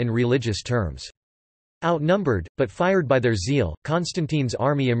battle in religious terms. Outnumbered, but fired by their zeal, Constantine's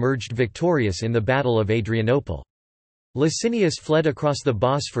army emerged victorious in the Battle of Adrianople. Licinius fled across the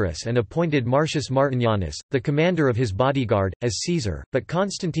Bosphorus and appointed Marcius Martinianus, the commander of his bodyguard, as Caesar, but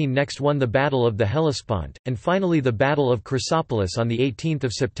Constantine next won the Battle of the Hellespont, and finally the Battle of Chrysopolis on 18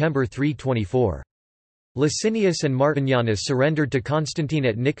 September 324. Licinius and Martinianus surrendered to Constantine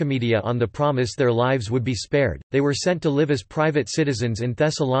at Nicomedia on the promise their lives would be spared. They were sent to live as private citizens in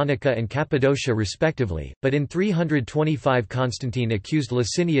Thessalonica and Cappadocia respectively, but in 325 Constantine accused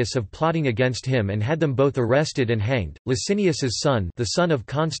Licinius of plotting against him and had them both arrested and hanged. Licinius's son, the son of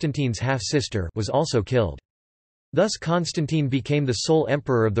Constantine's half-sister, was also killed. Thus Constantine became the sole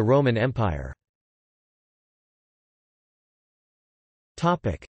emperor of the Roman Empire.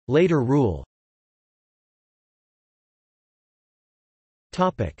 Later rule.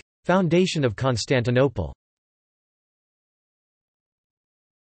 Foundation of Constantinople.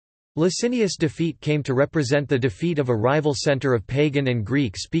 Licinius' defeat came to represent the defeat of a rival center of pagan and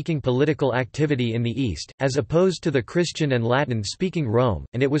Greek-speaking political activity in the East, as opposed to the Christian and Latin-speaking Rome,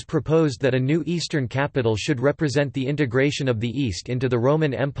 and it was proposed that a new eastern capital should represent the integration of the East into the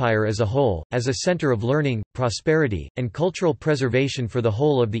Roman Empire as a whole, as a center of learning, prosperity, and cultural preservation for the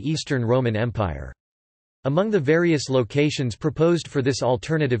whole of the Eastern Roman Empire. Among the various locations proposed for this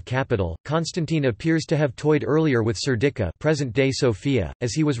alternative capital, Constantine appears to have toyed earlier with Serdica, present-day Sofia,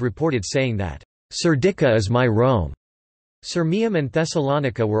 as he was reported saying that, "Serdica is my Rome." Sirmium and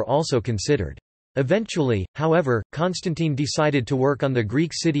Thessalonica were also considered. Eventually, however, Constantine decided to work on the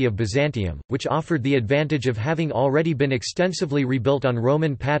Greek city of Byzantium, which offered the advantage of having already been extensively rebuilt on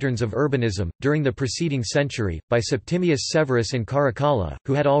Roman patterns of urbanism, during the preceding century, by Septimius Severus and Caracalla,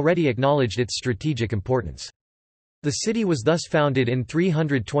 who had already acknowledged its strategic importance. The city was thus founded in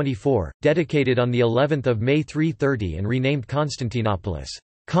 324, dedicated on the 11th of May 330 and renamed Constantinopolis,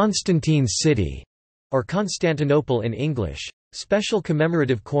 Constantine's city, or Constantinople in English. Special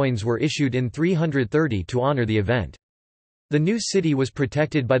commemorative coins were issued in 330 to honor the event. The new city was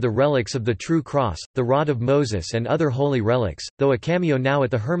protected by the relics of the True Cross, the Rod of Moses and other holy relics, though a cameo now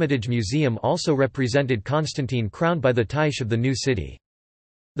at the Hermitage Museum also represented Constantine crowned by the Taish of the new city.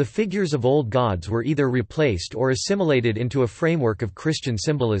 The figures of old gods were either replaced or assimilated into a framework of Christian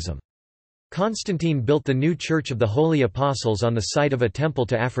symbolism. Constantine built the new Church of the Holy Apostles on the site of a temple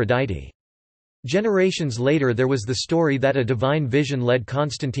to Aphrodite. Generations later there was the story that a divine vision led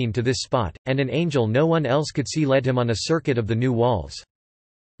Constantine to this spot, and an angel no one else could see led him on a circuit of the new walls.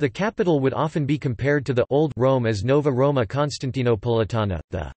 The capital would often be compared to the Old Rome as Nova Roma Constantinopolitana,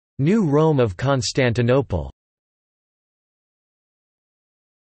 the New Rome of Constantinople.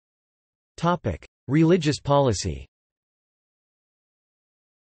 Religious policy.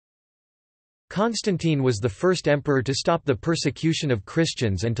 Constantine was the first emperor to stop the persecution of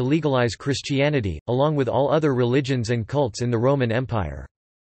Christians and to legalize Christianity, along with all other religions and cults in the Roman Empire.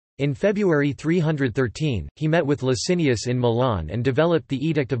 In February 313, he met with Licinius in Milan and developed the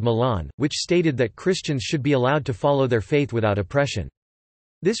Edict of Milan, which stated that Christians should be allowed to follow their faith without oppression.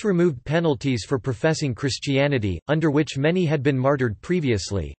 This removed penalties for professing Christianity, under which many had been martyred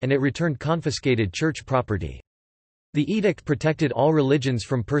previously, and it returned confiscated church property. The edict protected all religions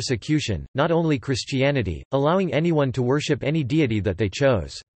from persecution, not only Christianity, allowing anyone to worship any deity that they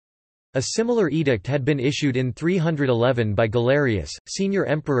chose. A similar edict had been issued in 311 by Galerius, senior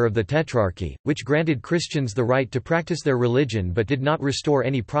emperor of the Tetrarchy, which granted Christians the right to practice their religion but did not restore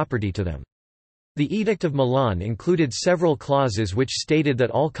any property to them. The Edict of Milan included several clauses which stated that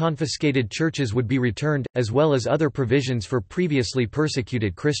all confiscated churches would be returned, as well as other provisions for previously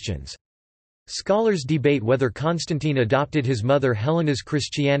persecuted Christians. Scholars debate whether Constantine adopted his mother Helena's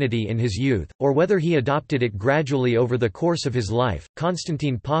Christianity in his youth, or whether he adopted it gradually over the course of his life.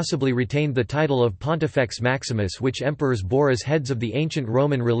 Constantine possibly retained the title of Pontifex Maximus, which emperors bore as heads of the ancient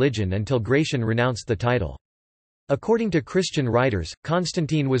Roman religion until Gratian renounced the title. According to Christian writers,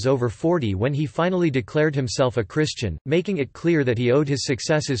 Constantine was over 40 when he finally declared himself a Christian, making it clear that he owed his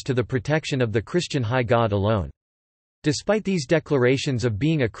successes to the protection of the Christian high God alone. Despite these declarations of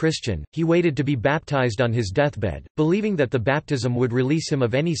being a Christian, he waited to be baptized on his deathbed, believing that the baptism would release him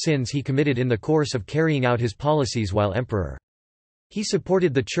of any sins he committed in the course of carrying out his policies while emperor. He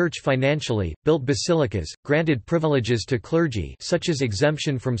supported the church financially, built basilicas, granted privileges to clergy such as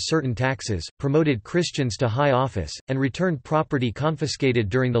exemption from certain taxes, promoted Christians to high office, and returned property confiscated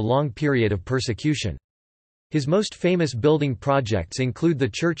during the long period of persecution. His most famous building projects include the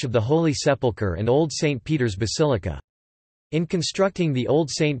Church of the Holy Sepulchre and Old St. Peter's Basilica. In constructing the Old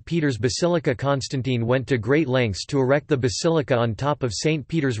St. Peter's Basilica, Constantine went to great lengths to erect the basilica on top of St.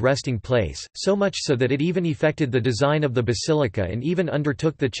 Peter's resting place, so much so that it even effected the design of the basilica and even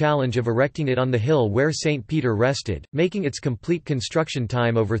undertook the challenge of erecting it on the hill where St. Peter rested, making its complete construction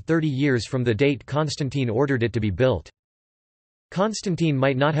time over 30 years from the date Constantine ordered it to be built. Constantine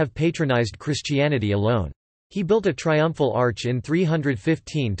might not have patronized Christianity alone. He built a triumphal arch in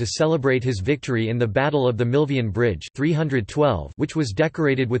 315 to celebrate his victory in the Battle of the Milvian Bridge 312, which was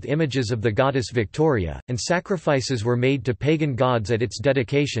decorated with images of the goddess Victoria, and sacrifices were made to pagan gods at its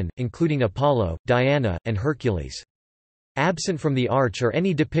dedication, including Apollo, Diana, and Hercules. Absent from the arch are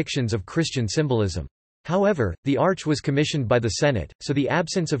any depictions of Christian symbolism. However, the arch was commissioned by the Senate, so the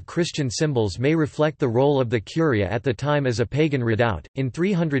absence of Christian symbols may reflect the role of the Curia at the time as a pagan redoubt. In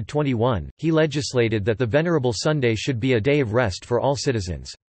 321, he legislated that the Venerable Sunday should be a day of rest for all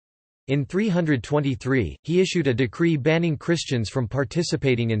citizens. In 323, he issued a decree banning Christians from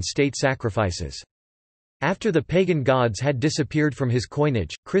participating in state sacrifices. After the pagan gods had disappeared from his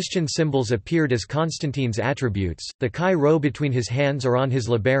coinage, Christian symbols appeared as Constantine's attributes, the chi rho between his hands or on his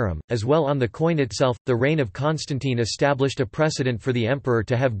labarum, as well on the coin itself. The reign of Constantine established a precedent for the emperor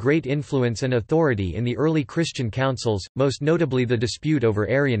to have great influence and authority in the early Christian councils, most notably the dispute over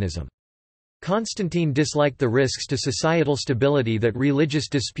Arianism. Constantine disliked the risks to societal stability that religious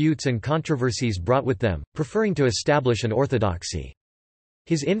disputes and controversies brought with them, preferring to establish an orthodoxy.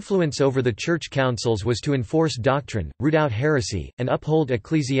 His influence over the church councils was to enforce doctrine, root out heresy, and uphold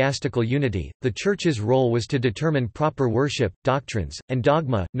ecclesiastical unity. The church's role was to determine proper worship, doctrines, and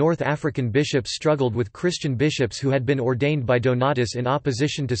dogma. North African bishops struggled with Christian bishops who had been ordained by Donatus in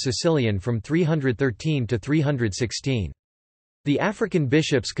opposition to Sicilian from 313 to 316. The African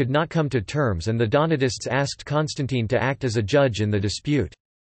bishops could not come to terms, and the Donatists asked Constantine to act as a judge in the dispute.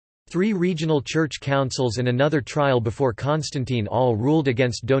 3 regional church councils and another trial before Constantine all ruled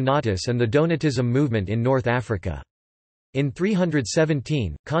against Donatus and the Donatism movement in North Africa. In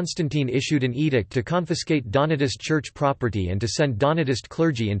 317, Constantine issued an edict to confiscate Donatist church property and to send Donatist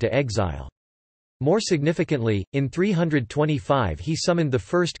clergy into exile. More significantly, in 325 he summoned the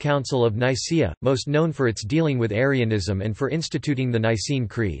First Council of Nicaea, most known for its dealing with Arianism and for instituting the Nicene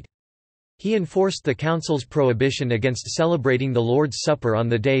Creed. He enforced the council's prohibition against celebrating the Lord's Supper on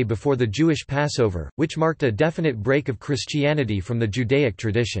the day before the Jewish Passover, which marked a definite break of Christianity from the Judaic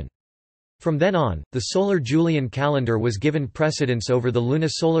tradition. From then on, the solar Julian calendar was given precedence over the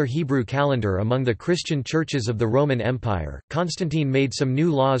lunisolar Hebrew calendar among the Christian churches of the Roman Empire. Constantine made some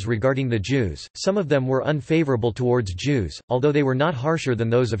new laws regarding the Jews, some of them were unfavorable towards Jews, although they were not harsher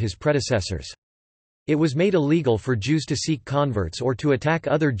than those of his predecessors. It was made illegal for Jews to seek converts or to attack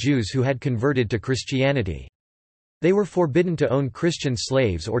other Jews who had converted to Christianity. They were forbidden to own Christian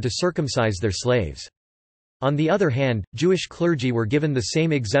slaves or to circumcise their slaves. On the other hand, Jewish clergy were given the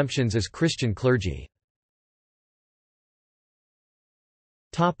same exemptions as Christian clergy.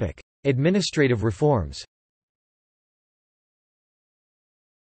 Administrative reforms.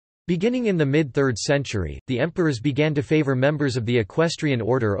 Beginning in the mid-3rd century, the emperors began to favor members of the equestrian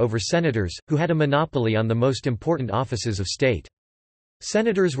order over senators, who had a monopoly on the most important offices of state.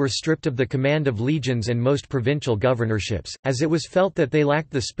 Senators were stripped of the command of legions and most provincial governorships, as it was felt that they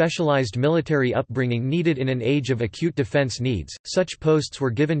lacked the specialized military upbringing needed in an age of acute defense needs. Such posts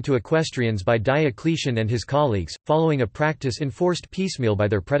were given to equestrians by Diocletian and his colleagues, following a practice enforced piecemeal by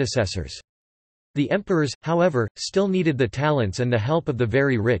their predecessors. The emperors, however, still needed the talents and the help of the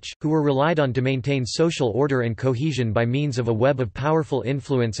very rich, who were relied on to maintain social order and cohesion by means of a web of powerful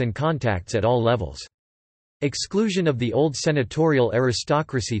influence and contacts at all levels. Exclusion of the old senatorial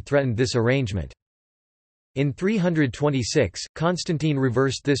aristocracy threatened this arrangement. In 326, Constantine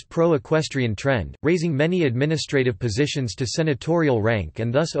reversed this pro-equestrian trend, raising many administrative positions to senatorial rank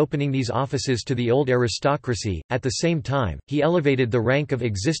and thus opening these offices to the old aristocracy. At the same time, he elevated the rank of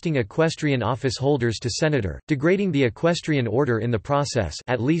existing equestrian office holders to senator, degrading the equestrian order in the process,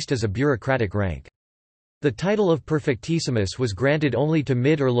 at least as a bureaucratic rank. The title of perfectissimus was granted only to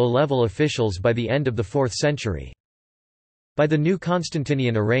mid- or low-level officials by the end of the 4th century. By the new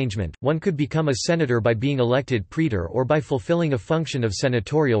Constantinian arrangement, one could become a senator by being elected praetor or by fulfilling a function of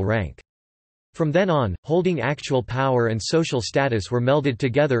senatorial rank. From then on, holding actual power and social status were melded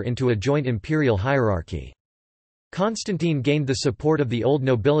together into a joint imperial hierarchy. Constantine gained the support of the old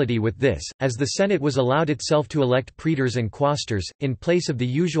nobility with this, as the Senate was allowed itself to elect praetors and quaestors, in place of the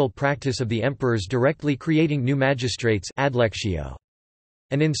usual practice of the emperors directly creating new magistrates ad lectio.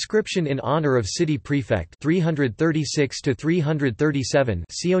 An inscription in honor of city prefect 336–337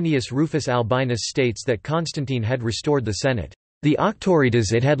 Sionius Rufus Albinus states that Constantine had restored the Senate, the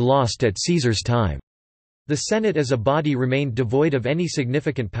auctoritas it had lost at Caesar's time. The Senate as a body remained devoid of any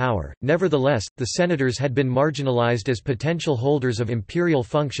significant power. Nevertheless, the senators had been marginalized as potential holders of imperial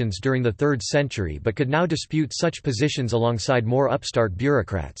functions during the 3rd century but could now dispute such positions alongside more upstart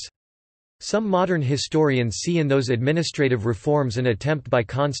bureaucrats. Some modern historians see in those administrative reforms an attempt by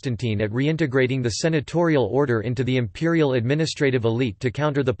Constantine at reintegrating the senatorial order into the imperial administrative elite to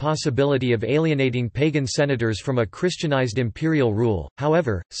counter the possibility of alienating pagan senators from a Christianized imperial rule.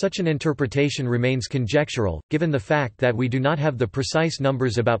 However, such an interpretation remains conjectural, given the fact that we do not have the precise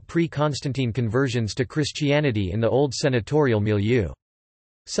numbers about pre-Constantine conversions to Christianity in the old senatorial milieu.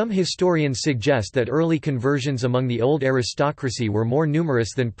 Some historians suggest that early conversions among the old aristocracy were more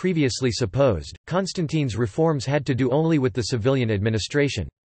numerous than previously supposed. Constantine's reforms had to do only with the civilian administration.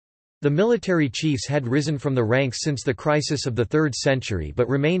 The military chiefs had risen from the ranks since the crisis of the 3rd century but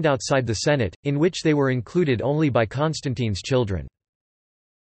remained outside the Senate, in which they were included only by Constantine's children.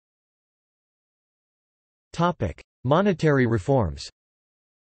 Monetary reforms.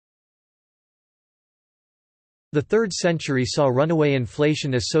 The 3rd century saw runaway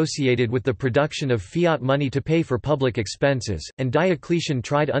inflation associated with the production of fiat money to pay for public expenses, and Diocletian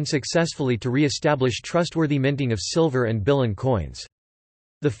tried unsuccessfully to re-establish trustworthy minting of silver and bullion coins.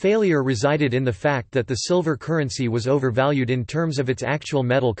 The failure resided in the fact that the silver currency was overvalued in terms of its actual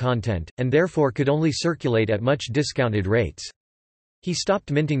metal content, and therefore could only circulate at much discounted rates. He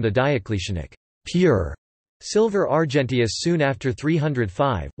stopped minting the Diocletianic pure silver argenteus soon after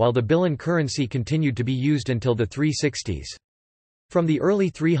 305, while the bullion currency continued to be used until the 360s. From the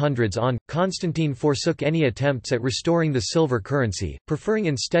early 300s on, Constantine forsook any attempts at restoring the silver currency, preferring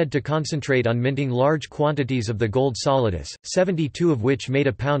instead to concentrate on minting large quantities of the gold solidus, 72 of which made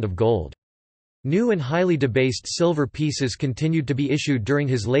a pound of gold. New and highly debased silver pieces continued to be issued during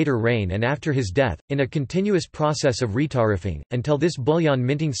his later reign and after his death, in a continuous process of retariffing, until this bullion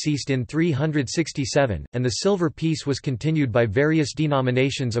minting ceased in 367, and the silver piece was continued by various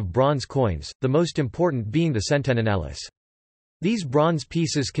denominations of bronze coins, the most important being the centennalis. These bronze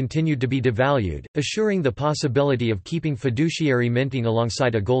pieces continued to be devalued, assuring the possibility of keeping fiduciary minting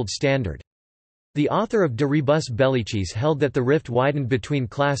alongside a gold standard. The author of De Rebus Bellicis held that the rift widened between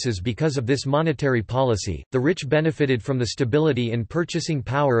classes because of this monetary policy. The rich benefited from the stability in purchasing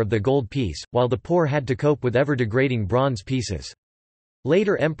power of the gold piece, while the poor had to cope with ever-degrading bronze pieces.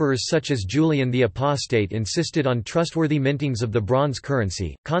 Later emperors such as Julian the Apostate insisted on trustworthy mintings of the bronze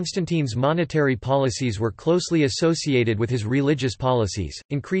currency. Constantine's monetary policies were closely associated with his religious policies.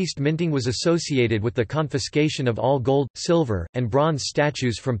 Increased minting was associated with the confiscation of all gold, silver, and bronze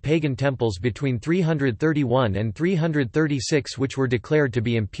statues from pagan temples between 331 and 336, which were declared to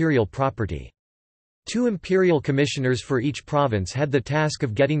be imperial property. 2 imperial commissioners for each province had the task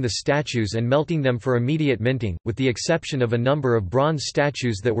of getting the statues and melting them for immediate minting, with the exception of a number of bronze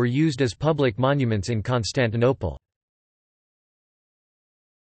statues that were used as public monuments in Constantinople.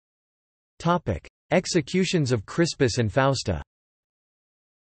 Executions of Crispus and Fausta.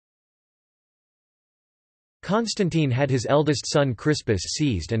 Constantine had his eldest son Crispus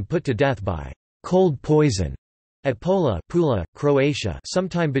seized and put to death by cold poison at Pula, Croatia,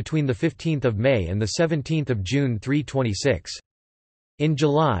 sometime between the 15th of May and the 17th of June 326. In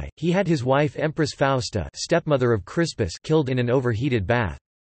July, he had his wife Empress Fausta, stepmother of Crispus, killed in an overheated bath.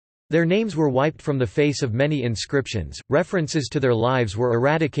 Their names were wiped from the face of many inscriptions, references to their lives were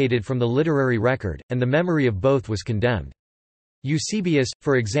eradicated from the literary record, and the memory of both was condemned. Eusebius,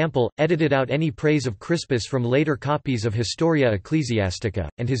 for example, edited out any praise of Crispus from later copies of Historia Ecclesiastica,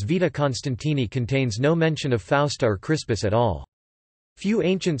 and his Vita Constantini contains no mention of Fausta or Crispus at all. Few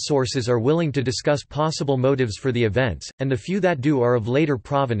ancient sources are willing to discuss possible motives for the events, and the few that do are of later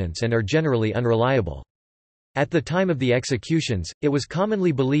provenance and are generally unreliable. At the time of the executions, it was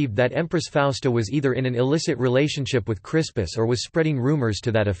commonly believed that Empress Fausta was either in an illicit relationship with Crispus or was spreading rumors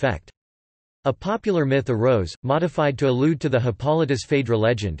to that effect. A popular myth arose, modified to allude to the Hippolytus Phaedra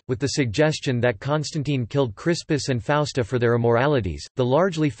legend, with the suggestion that Constantine killed Crispus and Fausta for their immoralities. The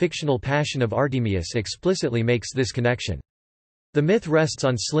largely fictional Passion of Artemius explicitly makes this connection. The myth rests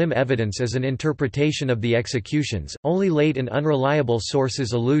on slim evidence as an interpretation of the executions. Only late and unreliable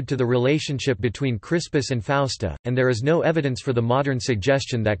sources allude to the relationship between Crispus and Fausta, and there is no evidence for the modern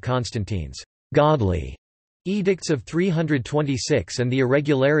suggestion that Constantine's godly Edicts of 326 and the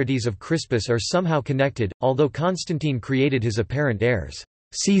irregularities of Crispus are somehow connected, although Constantine created his apparent heirs,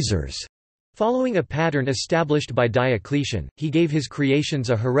 Caesars. Following a pattern established by Diocletian, he gave his creations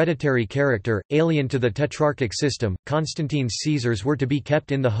a hereditary character, alien to the tetrarchic system. Constantine's Caesars were to be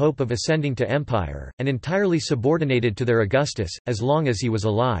kept in the hope of ascending to empire, and entirely subordinated to their Augustus, as long as he was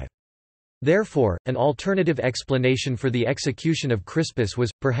alive. Therefore, an alternative explanation for the execution of Crispus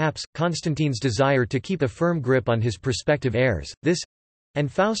was, perhaps, Constantine's desire to keep a firm grip on his prospective heirs,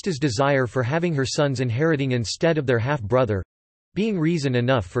 and Fausta's desire for having her sons inheriting instead of their half-brother—being reason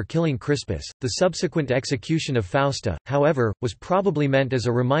enough for killing Crispus. The subsequent execution of Fausta, however, was probably meant as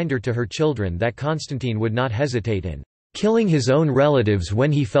a reminder to her children that Constantine would not hesitate in killing his own relatives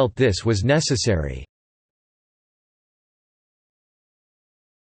when he felt this was necessary.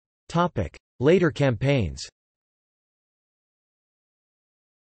 Later campaigns.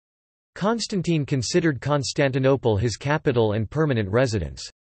 Constantine considered Constantinople his capital and permanent residence.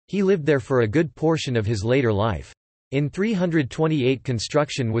 He lived there for a good portion of his later life. In 328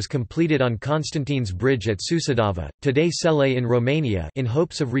 construction was completed on Constantine's bridge at Suceava, today Celle in Romania, in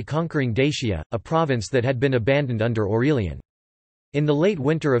hopes of reconquering Dacia, a province that had been abandoned under Aurelian. In the late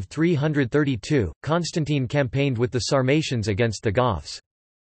winter of 332, Constantine campaigned with the Sarmatians against the Goths.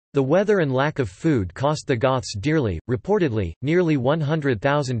 The weather and lack of food cost the Goths dearly. Reportedly, nearly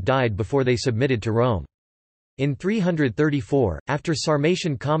 100,000 died before they submitted to Rome. In 334, after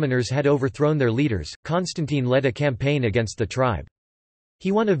Sarmatian commoners had overthrown their leaders, Constantine led a campaign against the tribe.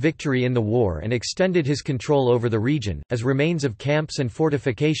 He won a victory in the war and extended his control over the region, as remains of camps and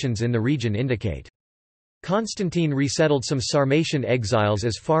fortifications in the region indicate. Constantine resettled some Sarmatian exiles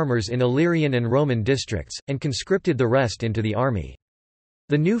as farmers in Illyrian and Roman districts, and conscripted the rest into the army.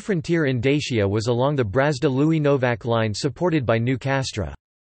 The new frontier in Dacia was along the Brazda-Louis Novak line supported by New Castra.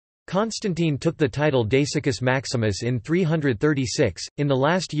 Constantine took the title Daciacus Maximus in 336. In the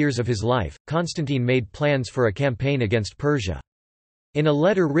last years of his life, Constantine made plans for a campaign against Persia. In a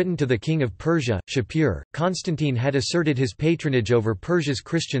letter written to the king of Persia, Shapur, Constantine had asserted his patronage over Persia's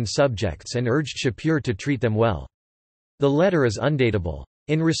Christian subjects and urged Shapur to treat them well. The letter is undatable.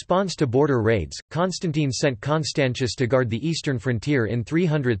 In response to border raids, Constantine sent Constantius to guard the eastern frontier in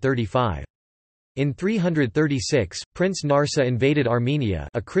 335. In 336, Prince Narsa invaded Armenia,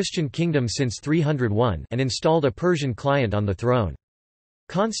 a Christian kingdom since 301, and installed a Persian client on the throne.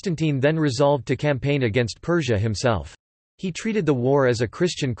 Constantine then resolved to campaign against Persia himself. He treated the war as a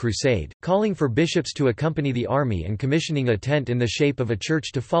Christian crusade, calling for bishops to accompany the army and commissioning a tent in the shape of a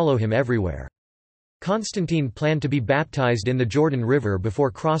church to follow him everywhere. Constantine planned to be baptized in the Jordan River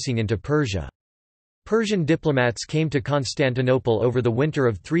before crossing into Persia. Persian diplomats came to Constantinople over the winter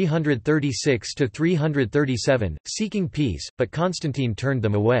of 336–337, seeking peace, but Constantine turned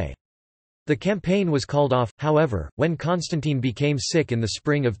them away. The campaign was called off, however, when Constantine became sick in the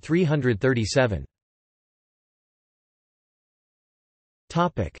spring of 337.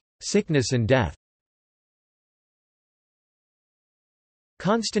 Sickness and death.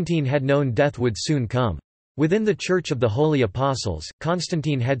 Constantine had known death would soon come. Within the Church of the Holy Apostles,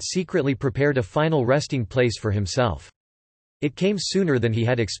 Constantine had secretly prepared a final resting place for himself. It came sooner than he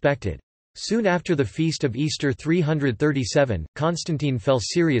had expected. Soon after the feast of Easter 337, Constantine fell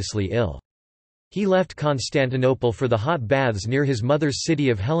seriously ill. He left Constantinople for the hot baths near his mother's city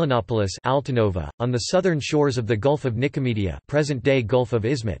of Helenopolis Altinova, on the southern shores of the Gulf of Nicomedia, present-day Gulf of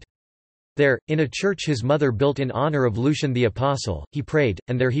Izmit. There, in a church his mother built in honor of Lucian the Apostle, he prayed,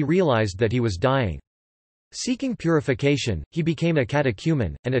 and there he realized that he was dying. Seeking purification, he became a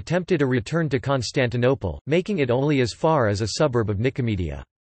catechumen, and attempted a return to Constantinople, making it only as far as a suburb of Nicomedia.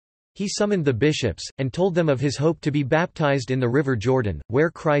 He summoned the bishops, and told them of his hope to be baptized in the river Jordan, where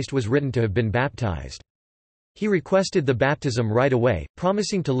Christ was written to have been baptized. He requested the baptism right away,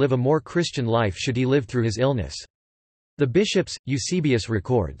 promising to live a more Christian life should he live through his illness. The bishops, Eusebius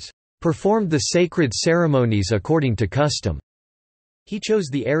records, performed the sacred ceremonies according to custom. He chose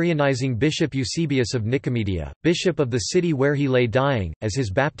the Arianizing bishop Eusebius of Nicomedia, bishop of the city where he lay dying, as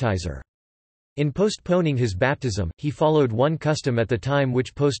his baptizer. In postponing his baptism, he followed one custom at the time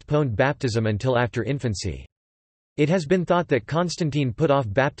which postponed baptism until after infancy. It has been thought that Constantine put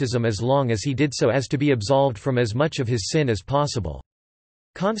off baptism as long as he did so as to be absolved from as much of his sin as possible.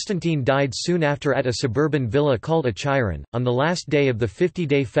 Constantine died soon after at a suburban villa called Achiron, on the last day of the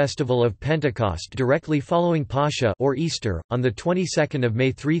 50-day festival of Pentecost directly following Pascha or Easter, on the 22nd of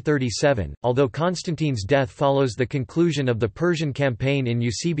May 337. Although Constantine's death follows the conclusion of the Persian campaign in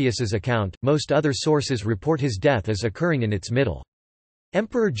Eusebius's account, most other sources report his death as occurring in its middle.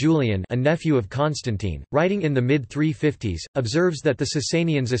 Emperor Julian, a nephew of Constantine, writing in the mid-350s, observes that the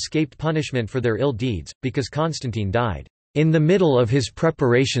Sasanians escaped punishment for their ill deeds, because Constantine died in the middle of his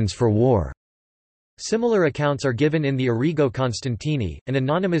preparations for war. Similar accounts are given in the Origo Constantini, an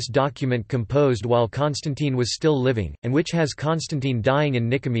anonymous document composed while Constantine was still living, and which has Constantine dying in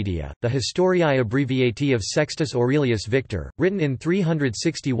Nicomedia, the Historiae Abbreviati of Sextus Aurelius Victor, written in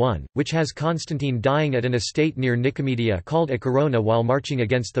 361, which has Constantine dying at an estate near Nicomedia called Acarona while marching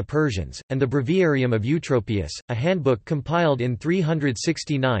against the Persians, and the Breviarium of Eutropius, a handbook compiled in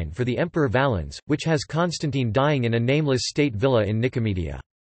 369 for the Emperor Valens, which has Constantine dying in a nameless state villa in Nicomedia.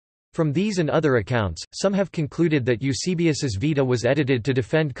 From these and other accounts, some have concluded that Eusebius's Vita was edited to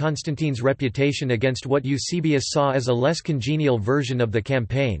defend Constantine's reputation against what Eusebius saw as a less congenial version of the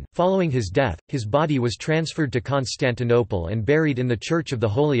campaign. Following his death, his body was transferred to Constantinople and buried in the Church of the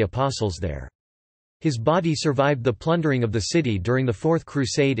Holy Apostles there. His body survived the plundering of the city during the Fourth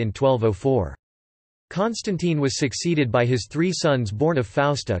Crusade in 1204. Constantine was succeeded by his three sons born of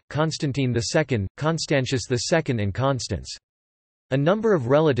Fausta, Constantine II, Constantius II and Constans. A number of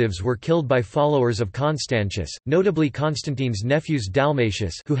relatives were killed by followers of Constantius, notably Constantine's nephews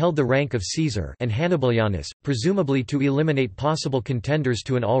Dalmatius, who held the rank of Caesar, and Hannibalianus, presumably to eliminate possible contenders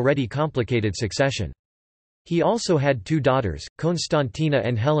to an already complicated succession. He also had two daughters, Constantina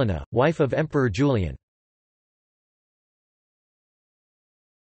and Helena, wife of Emperor Julian.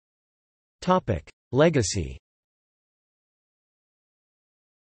 Legacy.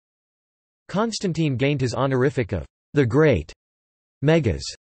 Constantine gained his honorific of the Great Megas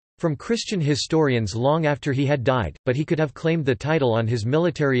from Christian historians long after he had died, but he could have claimed the title on his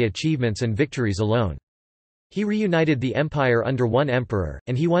military achievements and victories alone. He reunited the empire under one emperor,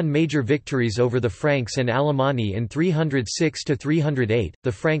 and he won major victories over the Franks and Alemanni in 306–308,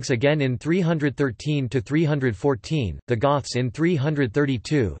 the Franks again in 313–314, the Goths in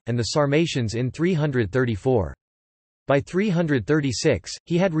 332, and the Sarmatians in 334. By 336,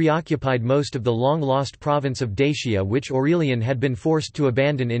 he had reoccupied most of the long-lost province of Dacia which Aurelian had been forced to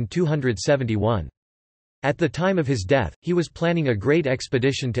abandon in 271. At the time of his death, he was planning a great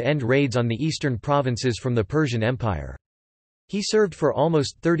expedition to end raids on the eastern provinces from the Persian Empire. He served for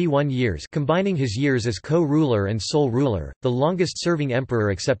almost 31 years, combining his years as co-ruler and sole ruler, the longest-serving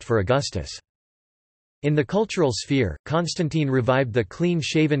emperor except for Augustus. In the cultural sphere, Constantine revived the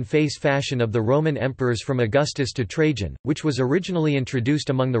clean-shaven face fashion of the Roman emperors from Augustus to Trajan, which was originally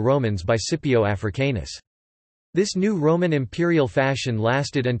introduced among the Romans by Scipio Africanus. This new Roman imperial fashion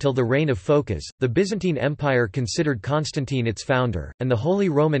lasted until the reign of Phocas. The Byzantine Empire considered Constantine its founder, and the Holy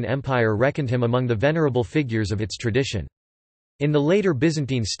Roman Empire reckoned him among the venerable figures of its tradition. In the later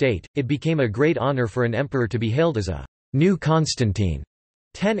Byzantine state, it became a great honor for an emperor to be hailed as a new Constantine.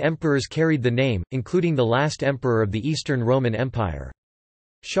 10 emperors carried the name, including the last emperor of the Eastern Roman Empire.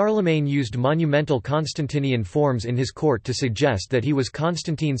 Charlemagne used monumental Constantinian forms in his court to suggest that he was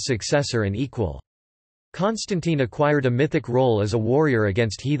Constantine's successor and equal. Constantine acquired a mythic role as a warrior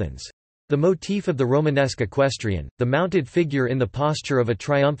against heathens. The motif of the Romanesque equestrian, the mounted figure in the posture of a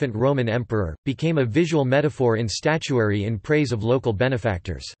triumphant Roman emperor, became a visual metaphor in statuary in praise of local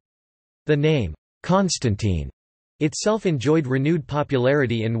benefactors. The name, Constantine, itself enjoyed renewed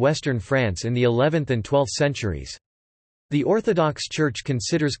popularity in western France in the 11th and 12th centuries. The Orthodox Church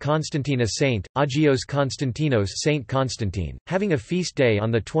considers Constantine a saint, Agios Konstantinos Saint Constantine, having a feast day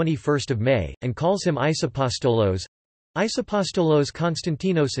on the 21st of May, and calls him Isapostolos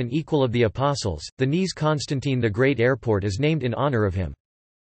Konstantinos, an equal of the Apostles. The Nice Constantine the Great Airport is named in honor of him.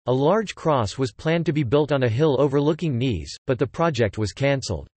 A large cross was planned to be built on a hill overlooking Nice, but the project was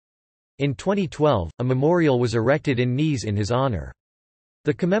cancelled. In 2012, a memorial was erected in Nice in his honor.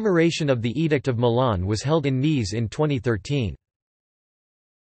 The commemoration of the Edict of Milan was held in Nice in 2013.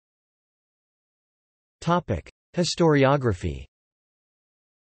 Historiography.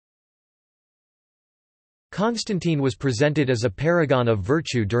 Constantine was presented as a paragon of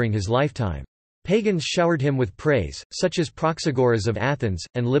virtue during his lifetime. Pagans showered him with praise, such as Praxagoras of Athens,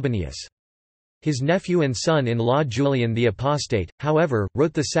 and Libanius. His nephew and son-in-law Julian the Apostate, however,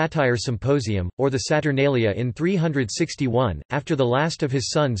 wrote the satire Symposium, or the Saturnalia in 361. After the last of his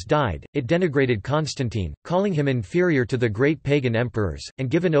sons died, it denigrated Constantine, calling him inferior to the great pagan emperors,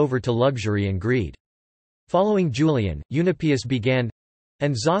 and given over to luxury and greed. Following Julian, Eunapius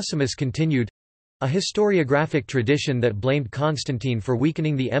began—and Zosimus continued—a historiographic tradition that blamed Constantine for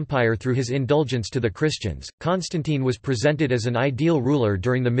weakening the empire through his indulgence to the Christians. Constantine was presented as an ideal ruler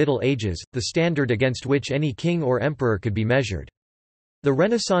during the Middle Ages, the standard against which any king or emperor could be measured. The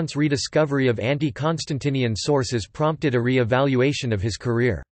Renaissance rediscovery of anti-Constantinian sources prompted a re-evaluation of his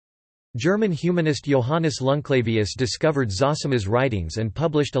career. German humanist Johannes Leunclavius discovered Zosima's writings and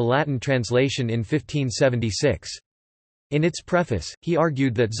published a Latin translation in 1576. In its preface, he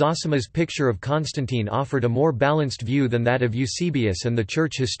argued that Zosima's picture of Constantine offered a more balanced view than that of Eusebius and the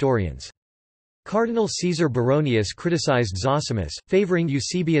church historians. Cardinal Caesar Baronius criticized Zosimus, favoring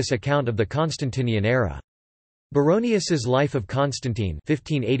Eusebius' account of the Constantinian era. Baronius's Life of Constantine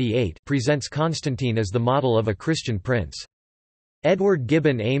 1588 presents Constantine as the model of a Christian prince. Edward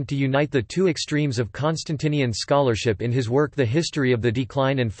Gibbon aimed to unite the two extremes of Constantinian scholarship in his work The History of the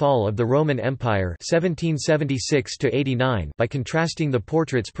Decline and Fall of the Roman Empire 1776–89 by contrasting the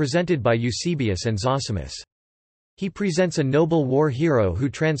portraits presented by Eusebius and Zosimus. He presents a noble war hero who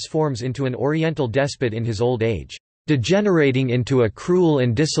transforms into an oriental despot in his old age, degenerating into a cruel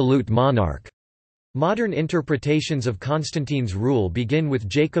and dissolute monarch. Modern interpretations of Constantine's rule begin with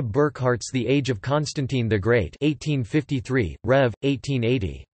Jacob Burckhardt's The Age of Constantine the Great 1853, Rev.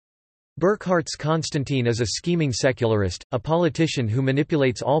 1880. Burckhardt's Constantine is a scheming secularist, a politician who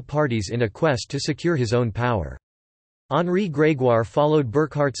manipulates all parties in a quest to secure his own power. Henri Grégoire followed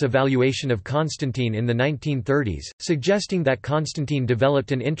Burckhardt's evaluation of Constantine in the 1930s, suggesting that Constantine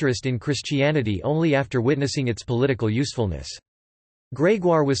developed an interest in Christianity only after witnessing its political usefulness.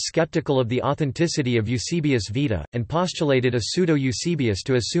 Grégoire was skeptical of the authenticity of Eusebius' Vita, and postulated a pseudo-Eusebius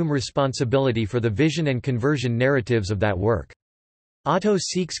to assume responsibility for the vision and conversion narratives of that work. Otto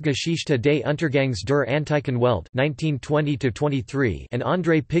Sieck's Geschichte des Untergangs der antiken Welt 1920–23 and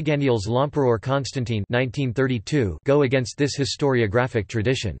André Piganiol's L'Empereur Constantine 1932 go against this historiographic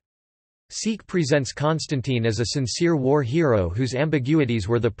tradition. Sieck presents Constantine as a sincere war hero whose ambiguities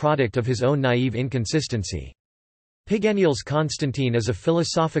were the product of his own naive inconsistency. Piganiol's Constantine is a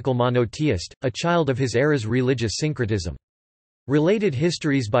philosophical monotheist, a child of his era's religious syncretism. Related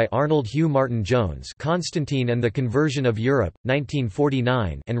histories by Arnold Hugh Martin-Jones, Constantine and the Conversion of Europe,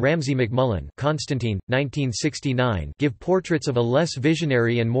 1949, and Ramsay MacMullen, Constantine, 1969, give portraits of a less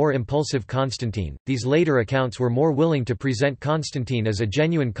visionary and more impulsive Constantine. These later accounts were more willing to present Constantine as a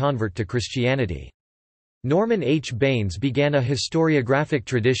genuine convert to Christianity. Norman H. Baines began a historiographic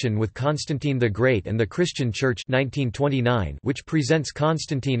tradition with Constantine the Great and the Christian Church 1929, which presents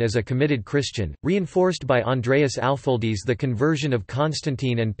Constantine as a committed Christian, reinforced by Andreas Alfoldi's The Conversion of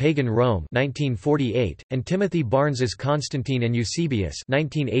Constantine and Pagan Rome 1948, and Timothy Barnes's Constantine and Eusebius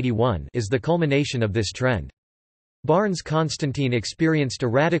 1981 is the culmination of this trend. Barnes' Constantine experienced a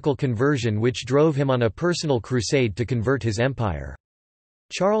radical conversion which drove him on a personal crusade to convert his empire.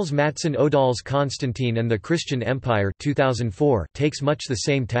 Charles Matson Odall's Constantine and the Christian Empire 2004 takes much the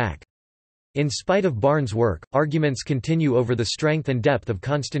same tack. In spite of Barnes' work, arguments continue over the strength and depth of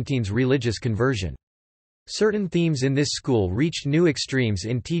Constantine's religious conversion. Certain themes in this school reached new extremes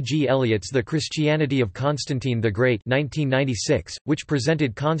in T. G. Eliot's The Christianity of Constantine the Great 1996, which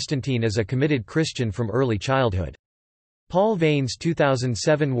presented Constantine as a committed Christian from early childhood. Paul Vane's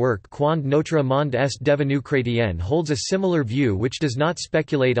 2007 work Quand notre monde est devenu chrétien holds a similar view which does not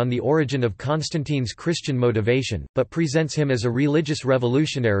speculate on the origin of Constantine's Christian motivation, but presents him as a religious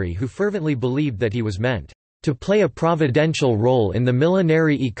revolutionary who fervently believed that he was meant to play a providential role in the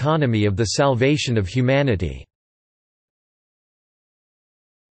millenary economy of the salvation of humanity.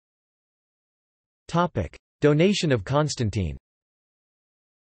 Donation of Constantine.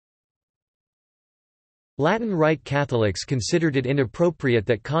 Latin Rite Catholics considered it inappropriate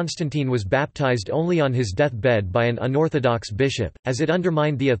that Constantine was baptized only on his deathbed by an unorthodox bishop, as it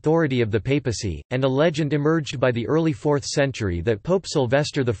undermined the authority of the papacy, and a legend emerged by the early 4th century that Pope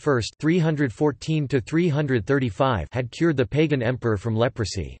Sylvester I (314–335) had cured the pagan emperor from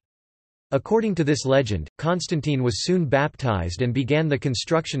leprosy. According to this legend, Constantine was soon baptized and began the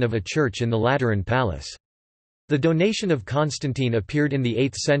construction of a church in the Lateran Palace. The donation of Constantine appeared in the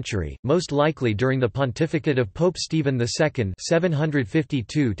 8th century, most likely during the pontificate of Pope Stephen II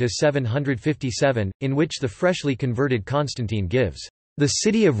 (752–757), in which the freshly converted Constantine gives the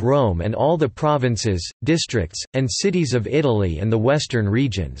city of Rome and all the provinces, districts, and cities of Italy and the western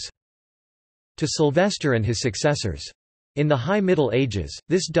regions to Sylvester and his successors. In the High Middle Ages,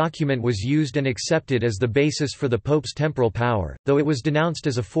 this document was used and accepted as the basis for the Pope's temporal power, though it was denounced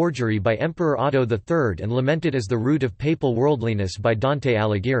as a forgery by Emperor Otto III and lamented as the root of papal worldliness by Dante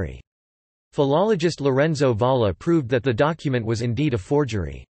Alighieri. Philologist Lorenzo Valla proved that the document was indeed a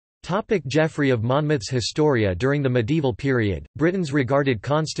forgery. Geoffrey of Monmouth's Historia. During the medieval period, Britons regarded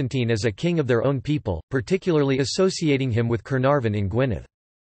Constantine as a king of their own people, particularly associating him with Caernarvon in Gwynedd.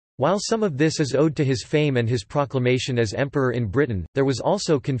 While some of this is owed to his fame and his proclamation as emperor in Britain, there was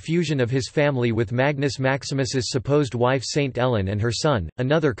also confusion of his family with Magnus Maximus's supposed wife Saint Ellen and her son,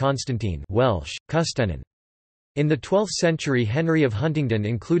 another Constantine Welsh, Custennin. In the 12th century, Henry of Huntingdon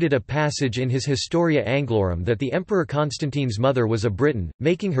included a passage in his Historia Anglorum that the Emperor Constantine's mother was a Briton,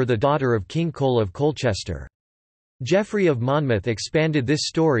 making her the daughter of King Cole of Colchester. Geoffrey of Monmouth expanded this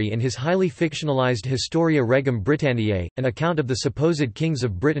story in his highly fictionalized Historia Regum Britanniae, an account of the supposed kings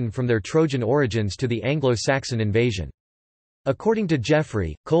of Britain from their Trojan origins to the Anglo-Saxon invasion. According to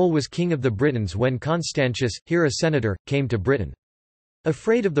Geoffrey, Cole was king of the Britons when Constantius, here a senator, came to Britain.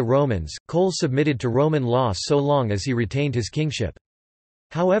 Afraid of the Romans, Cole submitted to Roman law so long as he retained his kingship.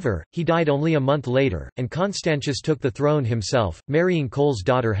 However, he died only a month later, and Constantius took the throne himself, marrying Cole's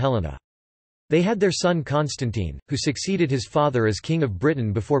daughter Helena. They had their son Constantine, who succeeded his father as king of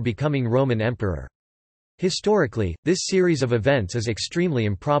Britain before becoming Roman emperor. Historically, this series of events is extremely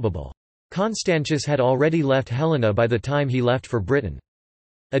improbable. Constantius had already left Helena by the time he left for Britain.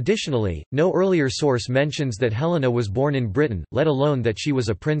 Additionally, no earlier source mentions that Helena was born in Britain, let alone that she was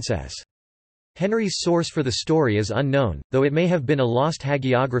a princess. Henry's source for the story is unknown, though it may have been a lost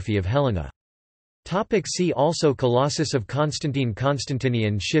hagiography of Helena. See also Colossus of Constantine,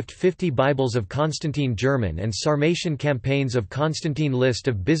 Constantinian Shift, 50 Bibles of Constantine, German and Sarmatian campaigns of Constantine, List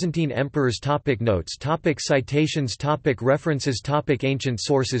of Byzantine emperors. Notes, citations, references, ancient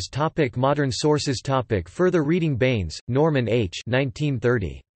sources, modern sources. Further reading. Baines, Norman H.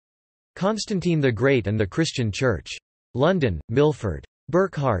 1930. Constantine the Great and the Christian Church. London, Milford.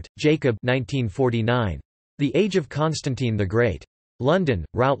 Burckhardt, Jacob 1949. The Age of Constantine the Great. London,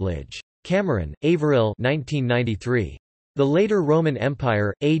 Routledge. Cameron, Averill 1993. The Later Roman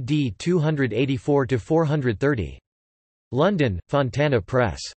Empire, AD 284–430. London, Fontana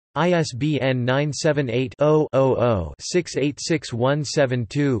Press. ISBN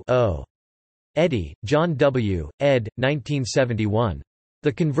 978-0-00-686172-0. Eddy, John W., ed. 1971.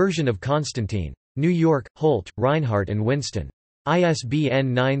 The Conversion of Constantine. New York, Holt, Reinhardt and Winston.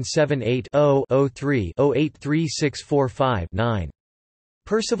 ISBN 978-0-03-083645-9.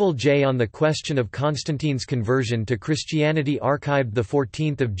 Percival J. On the Question of Constantine's Conversion to Christianity, archived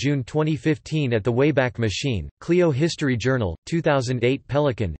 14 June 2015 at the Wayback Machine, Clio History Journal, 2008.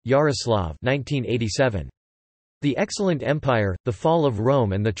 Pelikan, Yaroslav 1987. The Excellent Empire, The Fall of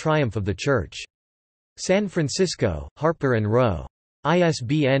Rome and the Triumph of the Church. San Francisco, Harper & Row.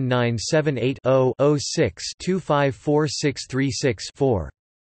 ISBN 978-0-06-254636-4.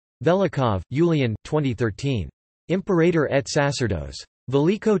 Velikov, Yulian 2013. Imperator et Sacerdos.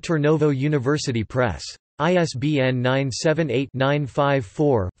 Veliko Trnovo University Press. ISBN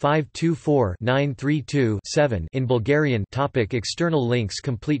 978-954-524-932-7 in Bulgarian. External links.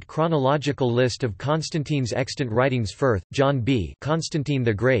 Complete chronological list of Constantine's extant writings. Firth, John B. Constantine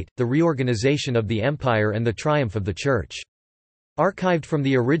the Great, The Reorganization of the Empire and the Triumph of the Church. Archived from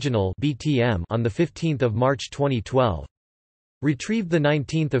the original BTM on 15 March 2012. Retrieved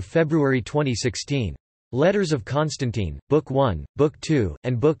 19 February 2016. Letters of Constantine, Book 1, Book 2,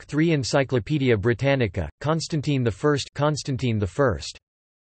 and Book 3. Encyclopædia Britannica, Constantine I. Constantine I.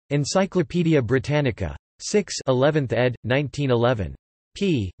 Encyclopædia Britannica. 6 11th ed., 1911.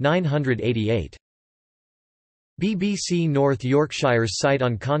 p. 988. BBC North Yorkshire's site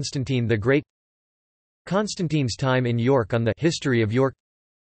on Constantine the Great. Constantine's time in York on the History of York.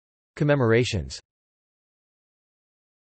 Commemorations